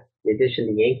formats. In addition,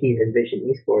 the Yankees and Vision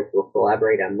Esports will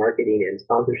collaborate on marketing and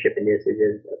sponsorship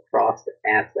initiatives across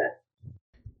assets.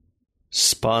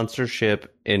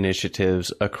 Sponsorship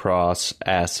initiatives across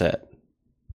assets.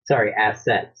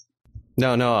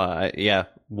 No, yeah,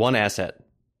 one asset.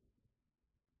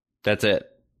 That's it.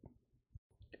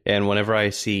 And whenever I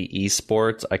see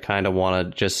esports, I kind of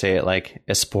want to just say it like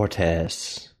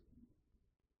esportes.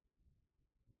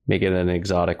 Make it an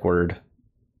exotic word.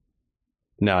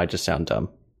 No, I just sound dumb.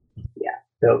 Yeah.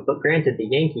 So, but granted, the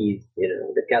Yankees,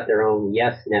 they've got their own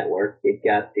Yes Network. They've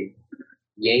got the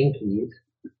Yankees.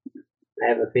 I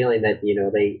have a feeling that,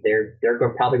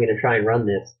 they're probably going to try and run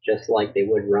this just like they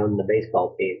would run the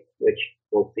baseball team, which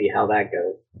we'll see how that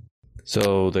goes.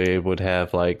 So they would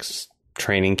have like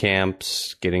training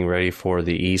camps getting ready for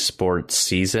the esports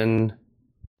season.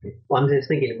 Well, I'm just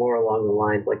thinking more along the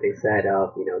lines, like they said,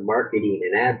 of, marketing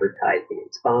and advertising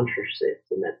and sponsorships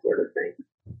and that sort of thing.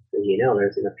 As you know,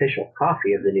 there's an official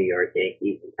coffee of the New York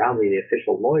Yankees, and probably the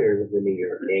official lawyers of the New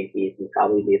York Yankees, and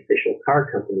probably the official car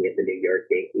company of the New York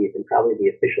Yankees, and probably the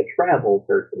official travel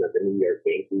person of the New York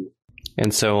Yankees.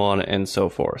 And so on and so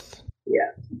forth.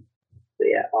 Yeah. So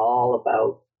yeah, all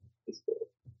about esports.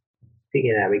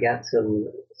 Speaking of that, we got some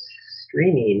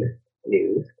streaming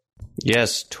news.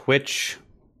 Yes, Twitch.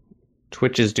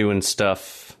 Twitch is doing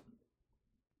stuff.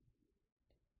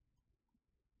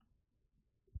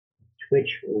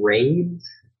 Twitch raids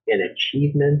and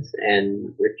achievements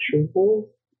and rituals.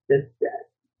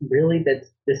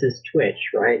 This is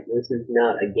Twitch, right? This is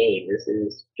not a game. This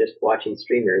is just watching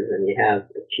streamers, and you have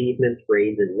achievements,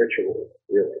 raids, and rituals,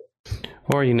 really.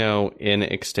 Or, in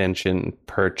extension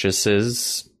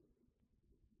purchases,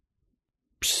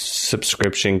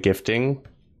 subscription gifting.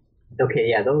 Okay,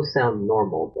 yeah, those sound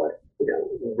normal, but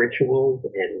rituals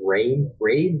and raids,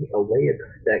 a way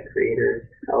that creators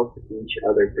help each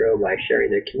other grow by sharing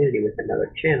their community with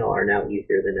another channel, are now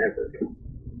easier than ever.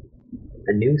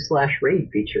 A new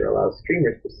 /raid feature allows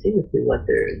streamers to seamlessly let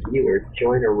their viewers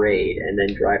join a raid and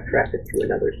then drive traffic to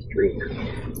another streamer.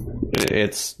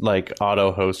 It's like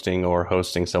auto hosting or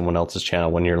hosting someone else's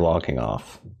channel when you're logging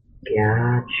off.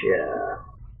 Gotcha.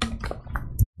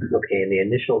 Okay, and the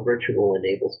initial ritual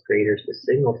enables creators to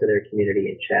signal to their community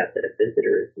in chat that a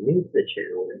visitor is new to the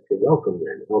channel and to welcome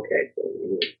them. Okay, so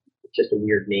it's just a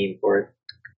weird name for it.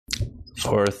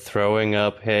 Or throwing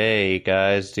up, hey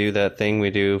guys, do that thing we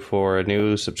do for a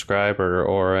new subscriber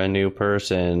or a new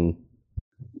person.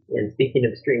 And speaking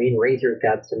of streaming, Razer's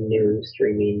got some new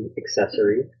streaming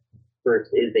accessories.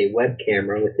 First is a web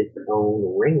camera with its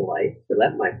own ring light, so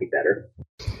that might be better.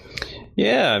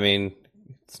 Yeah, I mean,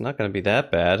 it's not going to be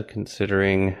that bad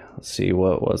considering, let's see,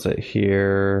 what was it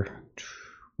here?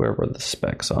 Where were the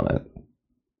specs on it?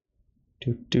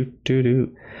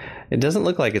 It doesn't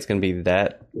look like it's going to be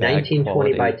that bad 1920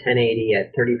 quality. by 1080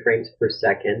 at 30 frames per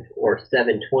second, or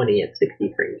 720 at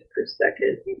 60 frames per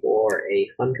second, or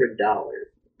 $100.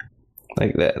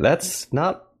 Like that's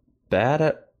not bad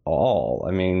at all.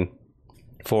 I mean,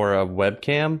 for a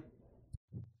webcam?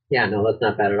 Yeah, no, that's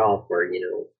not bad at all for,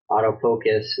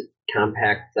 autofocus,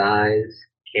 compact size,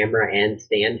 camera and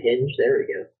stand hinge. There we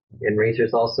go. And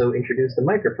Razer's also introduced a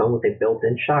microphone with a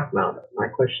built-in shock mount. My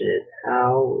question is,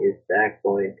 how is that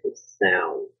going to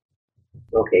sound?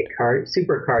 Okay,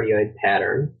 super cardioid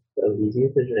pattern. So he's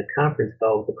used it in a conference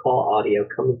call with the call audio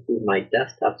coming through my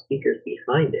desktop speakers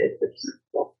behind it, which,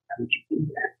 well, how would you do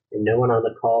that? And no one on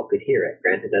the call could hear it.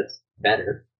 Granted, that's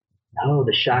better. Oh,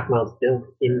 the shock mount's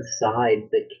built inside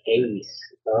the case.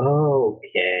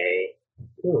 Okay.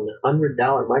 Ooh, the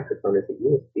 $100 microphone is a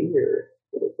USB or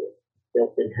what is it?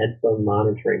 Built-in headphone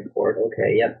monitoring port.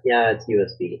 Okay, yep, yeah, it's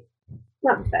USB.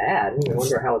 Not bad. I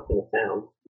wonder how it's going to sound.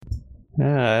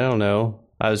 I don't know.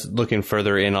 I was looking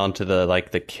further in onto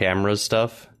the camera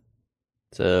stuff.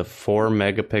 It's a 4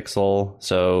 megapixel,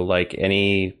 so like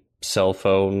any cell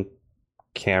phone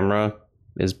camera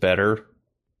is better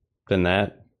than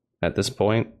that at this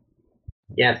point.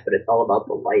 Yes, but it's all about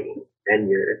the lighting and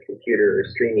your computer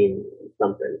streaming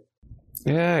something.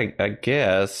 Yeah, I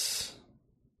guess.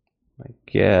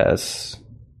 It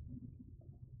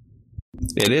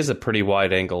is a pretty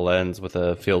wide angle lens with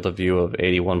a field of view of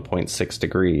 81.6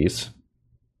 degrees.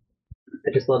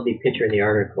 I just love the picture in the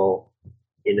article,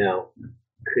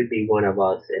 could be one of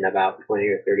us in about 20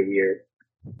 or 30 years.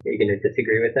 Are you going to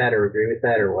disagree with that or agree with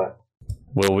that or what?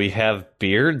 Will we have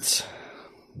beards?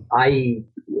 I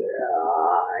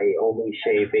only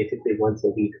shave basically once a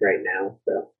week right now,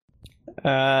 so.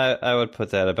 I would put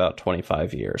that about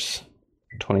 25 years.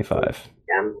 25.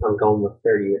 Yeah, I'm going with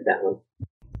 30 with that one.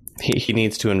 He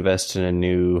needs to invest in a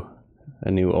new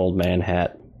old man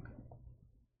hat.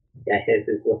 Yeah, his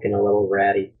is looking a little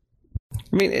ratty.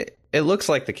 I mean, it looks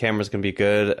like the camera's going to be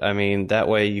good. I mean, that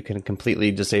way you can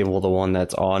completely disable the one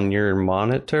that's on your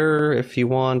monitor if you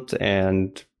want,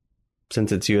 and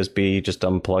since it's USB, just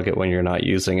unplug it when you're not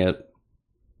using it.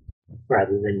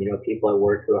 Rather than, people at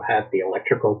work who have the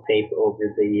electrical tape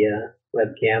over the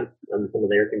webcam on some of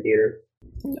their computers.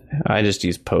 I just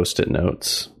use Post-it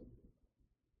notes.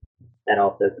 That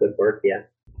also could work, yeah.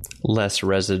 Less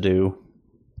residue.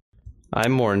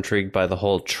 I'm more intrigued by the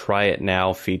whole try it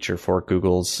now feature for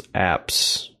Google's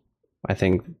apps. I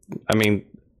mean,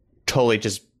 totally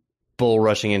just bull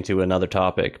rushing into another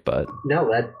topic, but...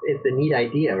 No, it's a neat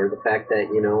idea, or the fact that,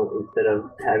 instead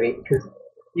of having... Because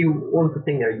what was the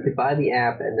thing there? You could buy the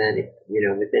app, and then,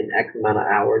 within X amount of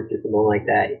hours or something like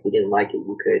that, if you didn't like it,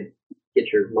 you could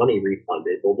get your money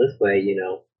refunded. Well, this way,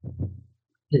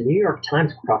 the New York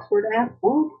Times crossword app?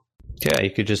 Oh. Yeah,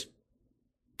 you could just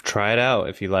try it out.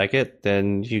 If you like it,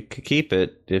 then you could keep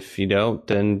it. If you don't,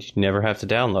 then you never have to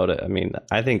download it. I mean,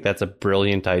 I think that's a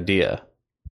brilliant idea,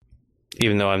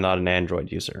 even though I'm not an Android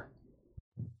user.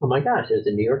 Oh my gosh, there's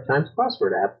a New York Times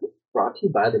crossword app brought to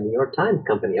you by the New York Times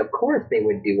Company. Of course they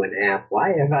would do an app. Why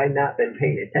have I not been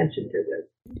paying attention to this?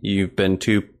 You've been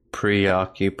too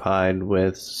preoccupied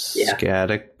with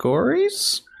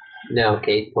categories? No,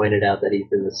 Kate pointed out that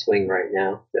he's in the swing right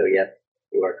now. So yes,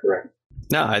 you are correct.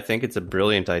 No, I think it's a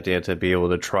brilliant idea to be able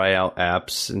to try out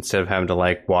apps instead of having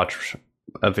to watch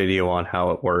a video on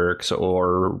how it works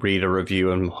or read a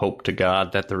review and hope to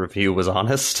God that the review was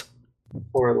honest.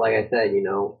 Or like I said,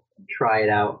 try it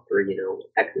out for,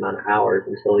 X amount of hours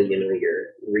until, your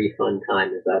refund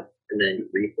time is up, and then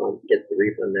get the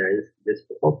refund there. This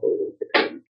hopefully is the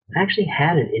case. I actually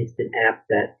had an instant app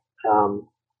that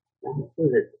what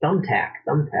was it? Thumbtack.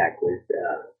 Thumbtack was,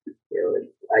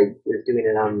 I was doing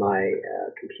it on my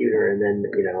computer, and then,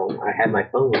 I had my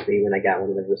phone with me when I got one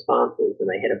of the responses, and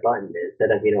I hit a button.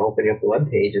 Instead of, opening up the web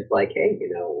page, it's like, hey,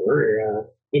 we're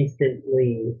instant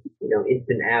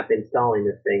app installing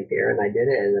this thing here, and I did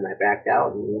it, and then I backed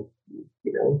out, and,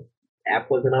 app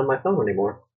wasn't on my phone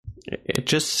anymore. It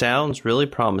just sounds really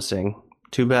promising.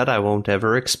 Too bad I won't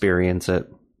ever experience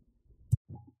it.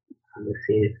 Let's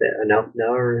see if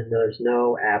there's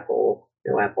no Apple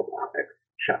topics.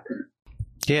 Shut.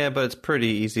 Yeah, but it's pretty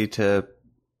easy to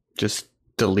just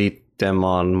delete them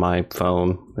on my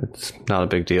phone. It's not a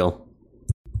big deal.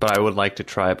 But I would like to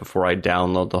try it before I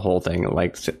download the whole thing.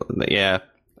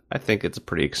 I think it's a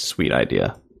pretty sweet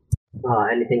idea.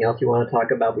 Anything else you want to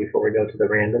talk about before we go to the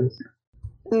randoms?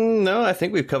 No, I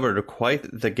think we've covered quite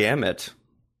the gamut.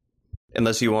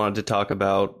 Unless you wanted to talk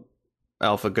about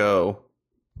AlphaGo.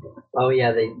 Oh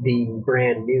yeah, the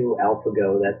brand new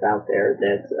AlphaGo that's out there.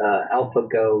 That's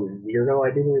AlphaGo Zero,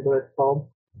 I think is what it's called.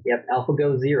 Yep,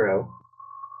 AlphaGo Zero.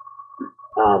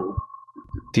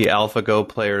 The AlphaGo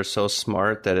player is so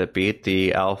smart that it beat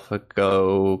the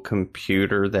AlphaGo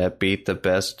computer that beat the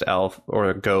best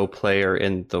Go player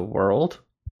in the world?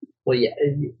 Well, yeah.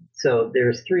 So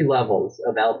there's 3 levels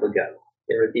of AlphaGo.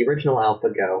 There was the original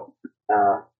AlphaGo.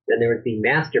 Then there was the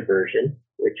master version,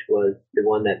 which was the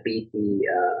one that beat the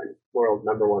world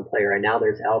 #1 player. And now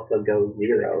there's AlphaGo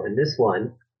Zero. And this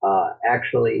one,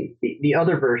 actually, the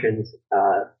other versions,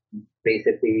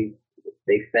 basically,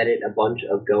 they fed it a bunch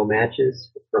of Go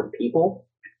matches from people,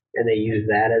 and they use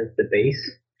that as the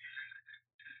base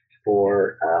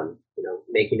for,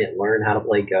 making it learn how to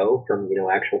play Go from,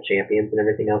 actual champions and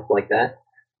everything else like that.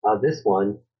 This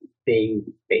one, they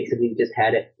basically just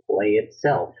had it play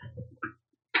itself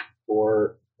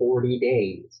for 40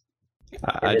 days.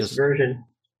 This version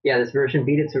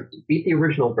beat the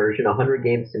original version 100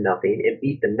 games to nothing. It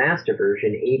beat the master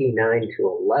version 89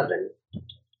 to 11.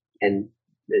 And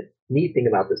the neat thing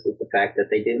about this was the fact that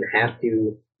they didn't have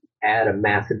to add a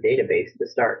massive database to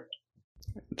start.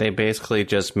 They basically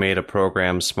just made a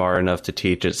program smart enough to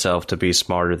teach itself to be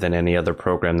smarter than any other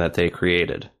program that they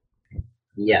created.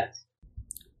 Yes.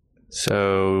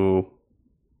 So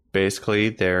basically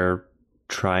they're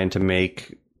trying to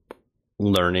make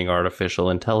learning artificial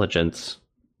intelligence.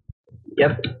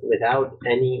 Yep, without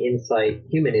any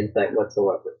human insight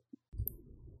whatsoever.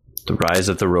 The rise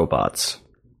of the robots.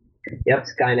 Yep,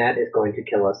 Skynet is going to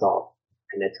kill us all.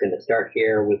 And it's going to start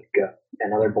here with Go,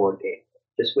 another board game.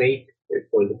 Just wait, there's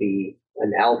going to be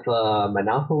an Alpha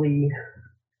Monopoly,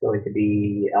 going to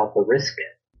be Alpha Risk.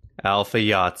 Alpha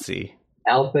Yahtzee.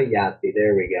 Alpha Yahtzee,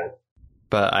 there we go.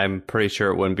 But I'm pretty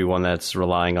sure it wouldn't be one that's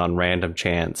relying on random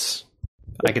chance.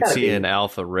 I could see an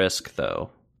Alpha Risk, though.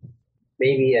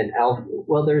 Maybe an Alpha...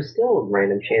 Well, there's still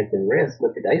random chance and risk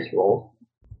with the dice roll.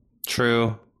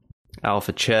 True.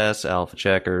 Alpha Chess, Alpha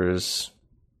Checkers.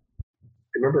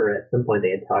 I remember at some point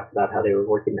they had talked about how they were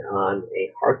working on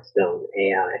a Hearthstone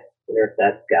AI. I wonder if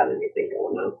that's got anything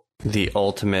going on. The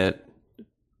ultimate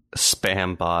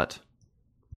spam bot.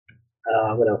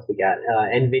 What else we got?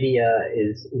 NVIDIA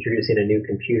is introducing a new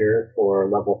computer for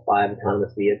level 5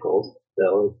 autonomous vehicles.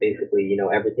 So basically,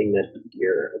 everything that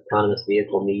your autonomous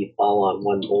vehicle needs all on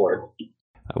one board.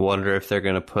 I wonder if they're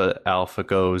going to put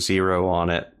AlphaGo Zero on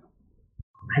it.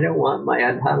 I don't want my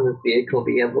autonomous vehicle to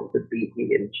be able to beat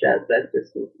me in chess. That's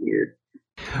just weird.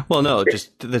 Well, no,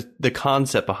 just the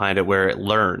concept behind it where it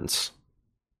learns.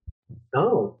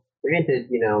 Oh, granted,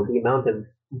 the amount of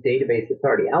database that's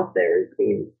already out there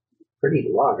seems pretty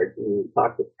large. You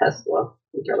talk with Tesla,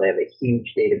 they probably have a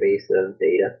huge database of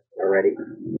data already.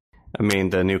 I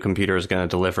mean, the new computer is going to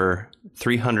deliver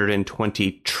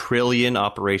 320 trillion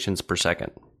operations per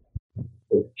second.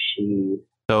 Oh, geez.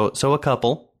 So a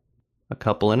couple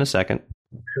in a second.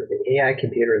 The AI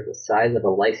computer is the size of a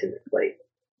license plate.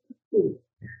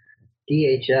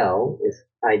 DHL is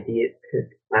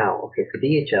Wow. Okay, for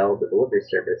DHL, the delivery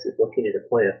service is looking to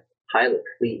deploy a pilot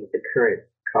fleet with the current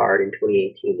card in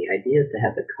 2018. The idea is to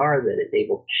have the car that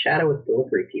enables shadowless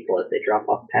delivery people as they drop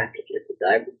off packages.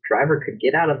 The driver could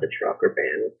get out of the truck or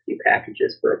van with a few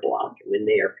packages for a block, and when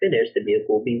they are finished, the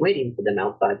vehicle will be waiting for them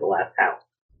outside the last house.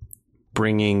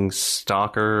 Bringing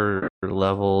stalker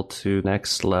level to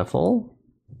next level?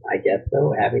 I guess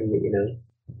so.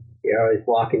 You're always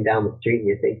walking down the street and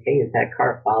you think, hey, is that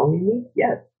car following me?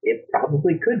 Yes, it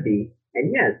probably could be.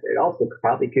 And yes, it also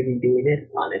probably could be doing it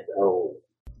on its own.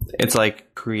 It's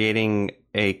like creating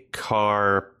a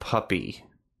car puppy.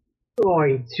 Oh,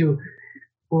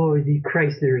 the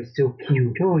Chrysler is so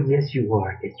cute. Oh, yes, you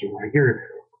are. Yes, you are.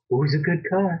 Who's a good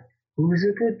car? Who's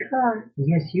a good car?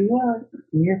 Yes, you are.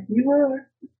 Yes, you are.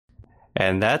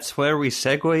 And that's where we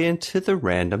segue into the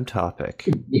random topic.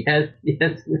 Yes,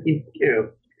 we do.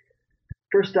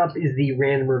 First up is the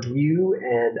random review,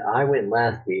 and I went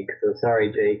last week, so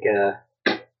sorry, Jake.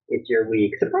 It's your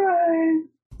week. Surprise!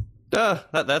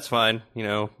 That's fine. You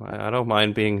know, I don't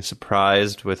mind being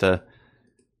surprised with a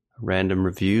random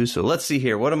review. So let's see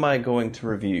here. What am I going to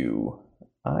review?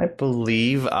 I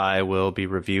believe I will be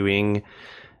reviewing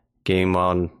game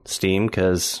on Steam,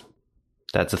 because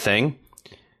that's a thing.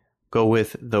 Go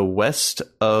with The West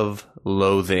of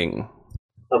Loathing.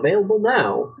 Available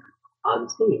now on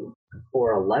Steam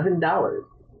for $11.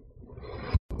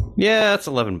 Yeah, it's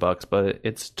 $11, but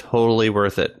it's totally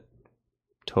worth it.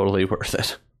 Totally worth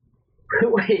it.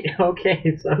 Wait,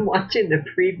 okay, so I'm watching the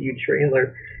preview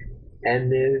trailer,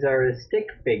 and those are stick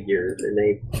figures, and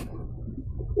they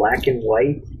black and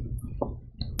white.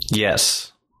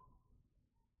 Yes.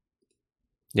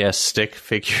 Yes, stick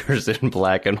figures in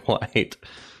black and white.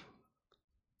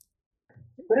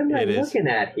 What am I looking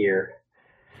at here?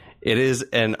 It is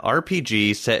an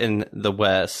RPG set in the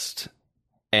West,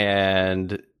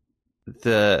 and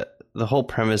the whole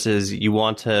premise is you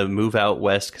want to move out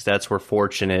west because that's where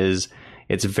fortune is.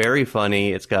 It's very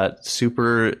funny. It's got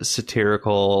super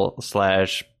satirical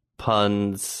 /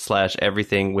 puns /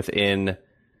 everything within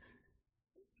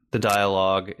the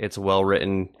dialogue. It's well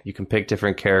written. You can pick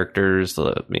different characters.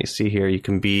 Let me see here. You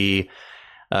can be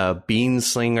a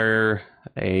beanslinger,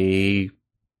 I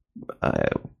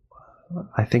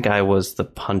think I was the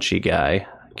punchy guy.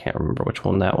 I can't remember which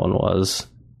one that one was.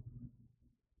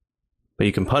 But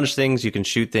you can punch things, you can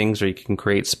shoot things, or you can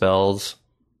create spells.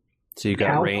 So you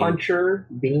got range. Cowpuncher,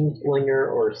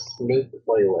 beanslinger, or snake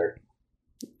boiler.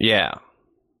 Yeah.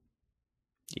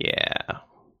 Yeah.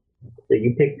 So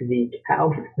you picked the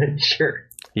cowpuncher.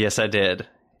 Yes, I did.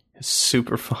 It's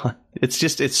super fun.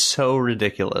 It's so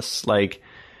ridiculous. Like,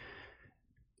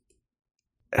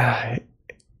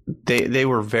 they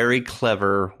were very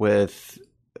clever with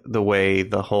the way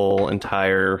the whole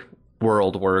entire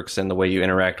world works and the way you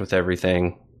interact with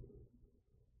everything.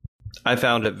 I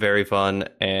found it very fun,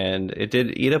 and it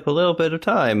did eat up a little bit of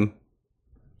time.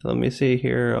 Let me see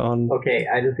here on... Okay,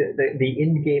 the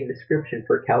in-game description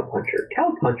for Cowpuncher.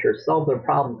 Cowpunchers solve their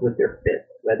problems with their fists,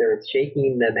 whether it's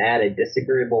shaking them at a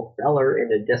disagreeable feller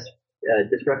in a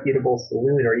disreputable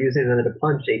saloon or using them to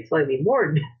punch a slightly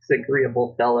more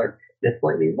disagreeable feller in a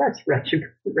slightly less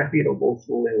reputable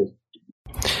saloon.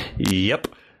 Yep.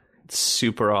 It's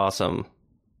super awesome.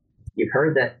 You've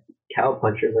heard that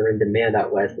cowpunchers are in demand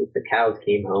out west since the cows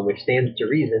came home, which stands to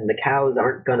reason the cows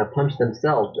aren't going to punch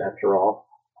themselves after all.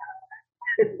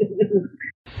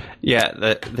 Yeah,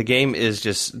 the game is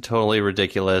just totally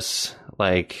ridiculous.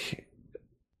 Like,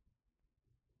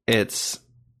 it's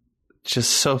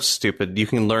just so stupid. You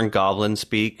can learn goblin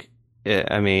speak.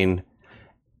 I mean,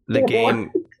 the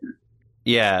game...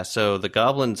 Yeah, so the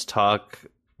goblins talk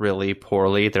really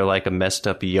poorly. They're like a messed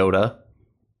up Yoda.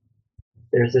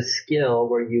 There's a skill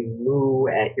where you moo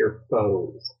at your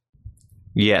foes.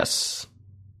 Yes.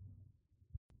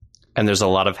 And there's a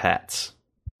lot of hats.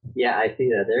 Yeah, I see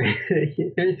that.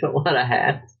 There's a lot of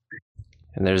hats.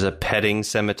 And there's a petting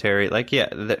cemetery. Like, yeah,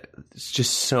 there's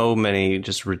just so many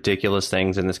just ridiculous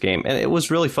things in this game. And it was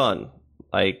really fun.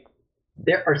 Like,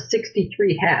 there are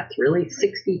 63 hats. Really?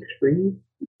 63?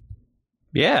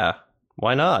 Yeah.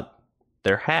 Why not?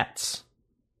 They're hats.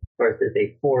 Of course, there's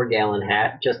a 4-gallon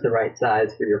hat, just the right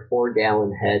size for your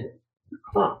 4-gallon head.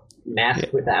 Huh.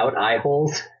 Mask without eye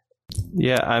holes.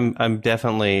 Yeah, I'm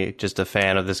definitely just a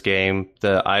fan of this game.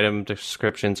 The item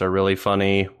descriptions are really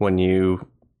funny when you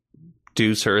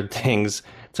do certain things.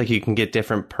 It's like you can get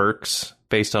different perks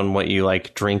based on what you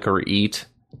like drink or eat.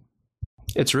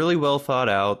 It's really well thought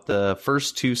out. The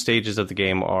first 2 stages of the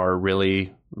game are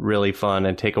really, really fun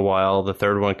and take a while. The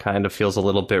third one kind of feels a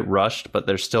little bit rushed, but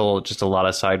there's still just a lot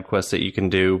of side quests that you can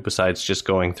do besides just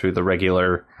going through the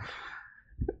regular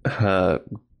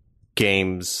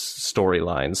game's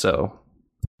storyline. So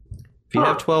if you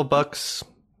have $12,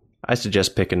 I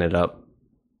suggest picking it up.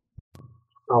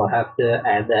 I'll have to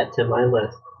add that to my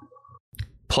list.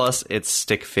 Plus, it's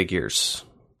stick figures.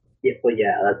 Yeah, well,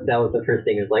 yeah, that was the first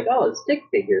thing. It was like, oh, it's stick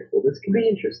figures. Well, this could be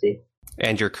interesting.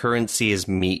 And your currency is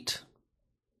meat.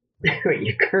 Wait,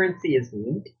 your currency is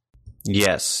meat?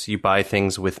 Yes, you buy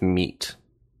things with meat.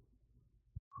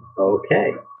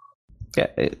 Okay.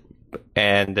 Yeah,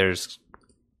 and there's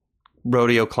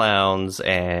rodeo clowns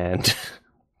and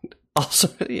also,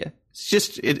 yeah, it's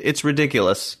just, it's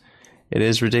ridiculous. It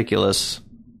is ridiculous.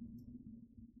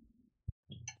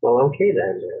 Well, okay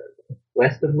then.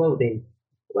 West of Loathing,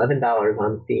 $11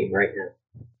 on Steam right now.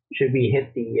 Should we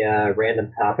hit the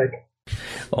random topic?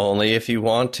 Only if you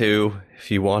want to.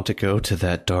 If you want to go to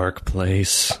that dark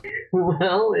place.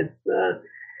 Well,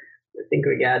 I think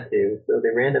we got to. So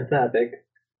the random topic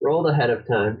rolled ahead of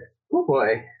time. Oh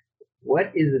boy.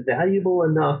 What is valuable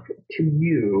enough to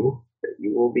you that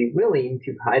you will be willing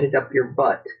to hide it up your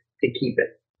butt to keep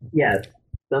it? Yes,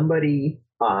 somebody,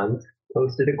 Hans,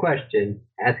 posted a question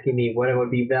asking me what it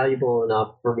would be valuable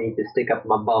enough for me to stick up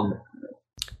my bum.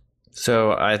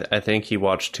 So I think he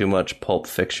watched too much Pulp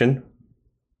Fiction.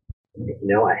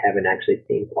 No, I haven't actually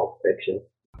seen Pulp Fiction.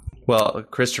 Well,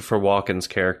 Christopher Walken's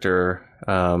character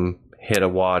hid a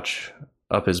watch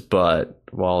up his butt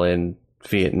while in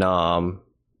Vietnam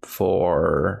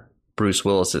for Bruce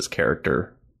Willis's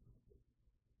character.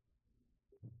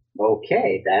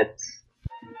 Okay, that's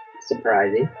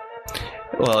surprising.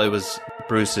 Well, it was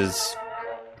Bruce's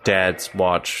dad's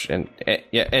watch, and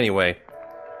yeah. Anyway,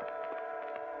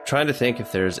 trying to think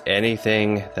if there's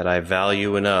anything that I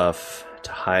value enough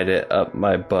to hide it up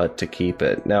my butt to keep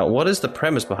it. Now, what is the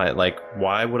premise behind it? Like,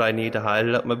 why would I need to hide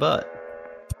it up my butt?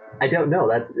 I don't know.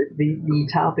 That's the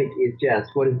topic is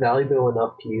just what is valuable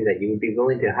enough to you that you would be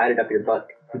willing to hide it up your butt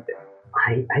to keep it.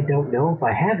 I don't know if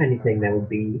I have anything that would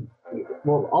be.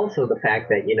 Well, also the fact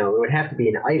that, it would have to be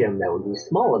an item that would be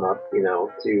small enough,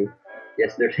 to,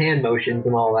 yes, there's hand motions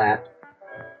and all that.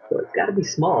 So it's got to be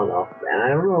small enough. And I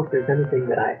don't know if there's anything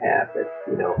that I have that's,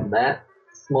 that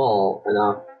small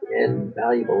enough and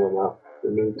valuable enough for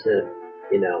me to,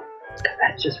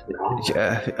 that's just wrong.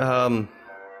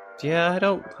 Yeah, I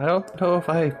don't know if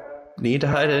I need to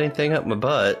hide anything up my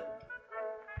butt.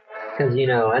 Because,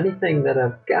 anything that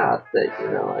I've got that,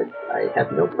 I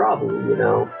have no problem,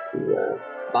 to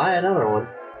buy another one.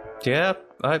 Yeah,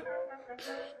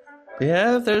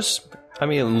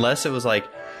 unless it was like,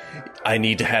 I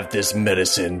need to have this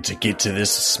medicine to get to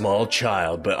this small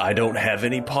child, but I don't have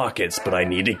any pockets, but I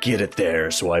need to get it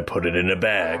there, so I put it in a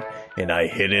bag, and I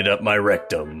hid it up my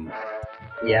rectum.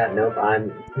 Yeah, nope, I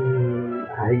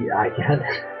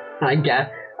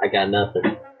got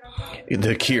nothing.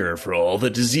 The cure for all the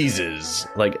diseases.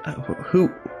 Like,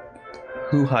 who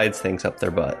hides things up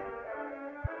their butt?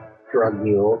 Drug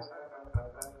mules.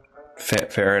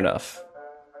 Fair enough.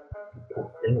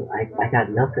 No, I got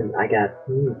nothing.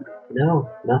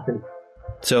 Nothing.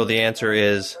 So the answer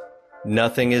is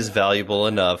nothing is valuable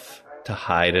enough to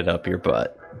hide it up your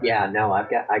butt. Yeah, no, I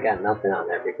got nothing on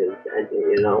there because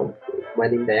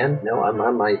wedding band. No, I'm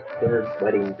on my third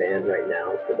wedding band right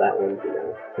now, so that one's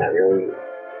not really.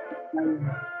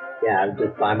 Yeah, I'll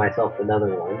just buy myself another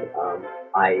one.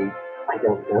 I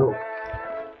don't know.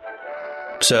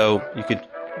 So you could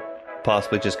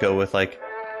possibly just go with like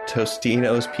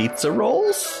Tostino's pizza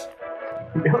rolls?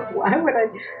 No, why would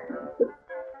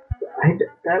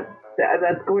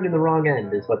that's going in the wrong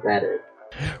end is what that is.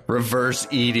 Reverse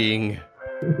eating.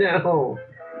 No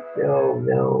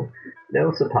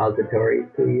suppositories,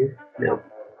 please. No.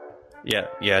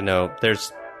 Yeah, no.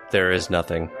 There is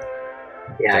nothing.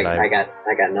 Yeah, I got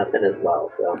nothing as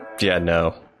well, so. Yeah,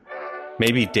 no.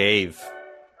 Maybe Dave.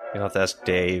 You'll have to ask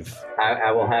Dave.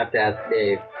 I will have to ask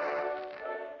Dave.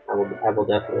 I will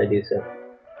definitely do so.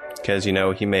 Because,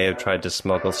 he may have tried to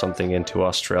smuggle something into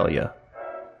Australia.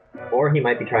 Or he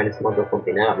might be trying to smuggle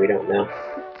something out, we don't know.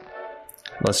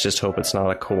 Let's just hope it's not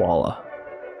a koala.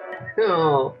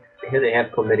 Oh, here they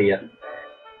have chlamydia.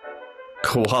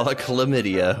 Koala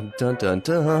chlamydia. Dun dun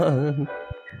dun.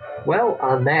 Well,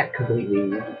 on that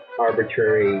completely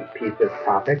arbitrary piece of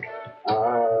topic,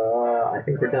 I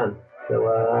think we're done.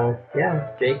 So,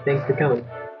 yeah, Jake, thanks for coming.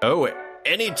 Oh,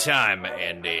 anytime,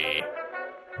 Andy.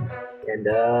 And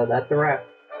that's a wrap.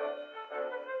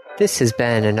 This has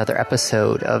been another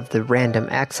episode of the Random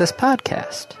Access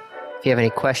Podcast. If you have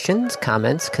any questions,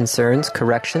 comments, concerns,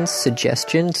 corrections,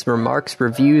 suggestions, remarks,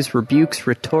 reviews, rebukes,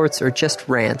 retorts, or just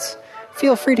rants,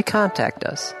 feel free to contact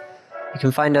us. You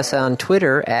can find us on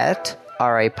Twitter at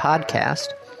RAPodcast,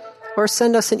 or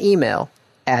send us an email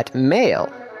at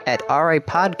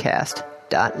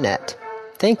mail@rapodcast.net.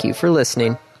 Thank you for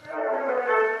listening.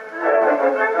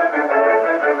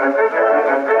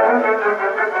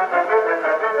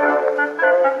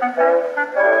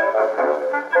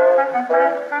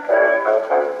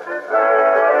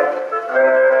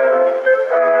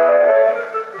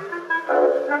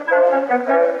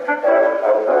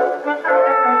 Thank you.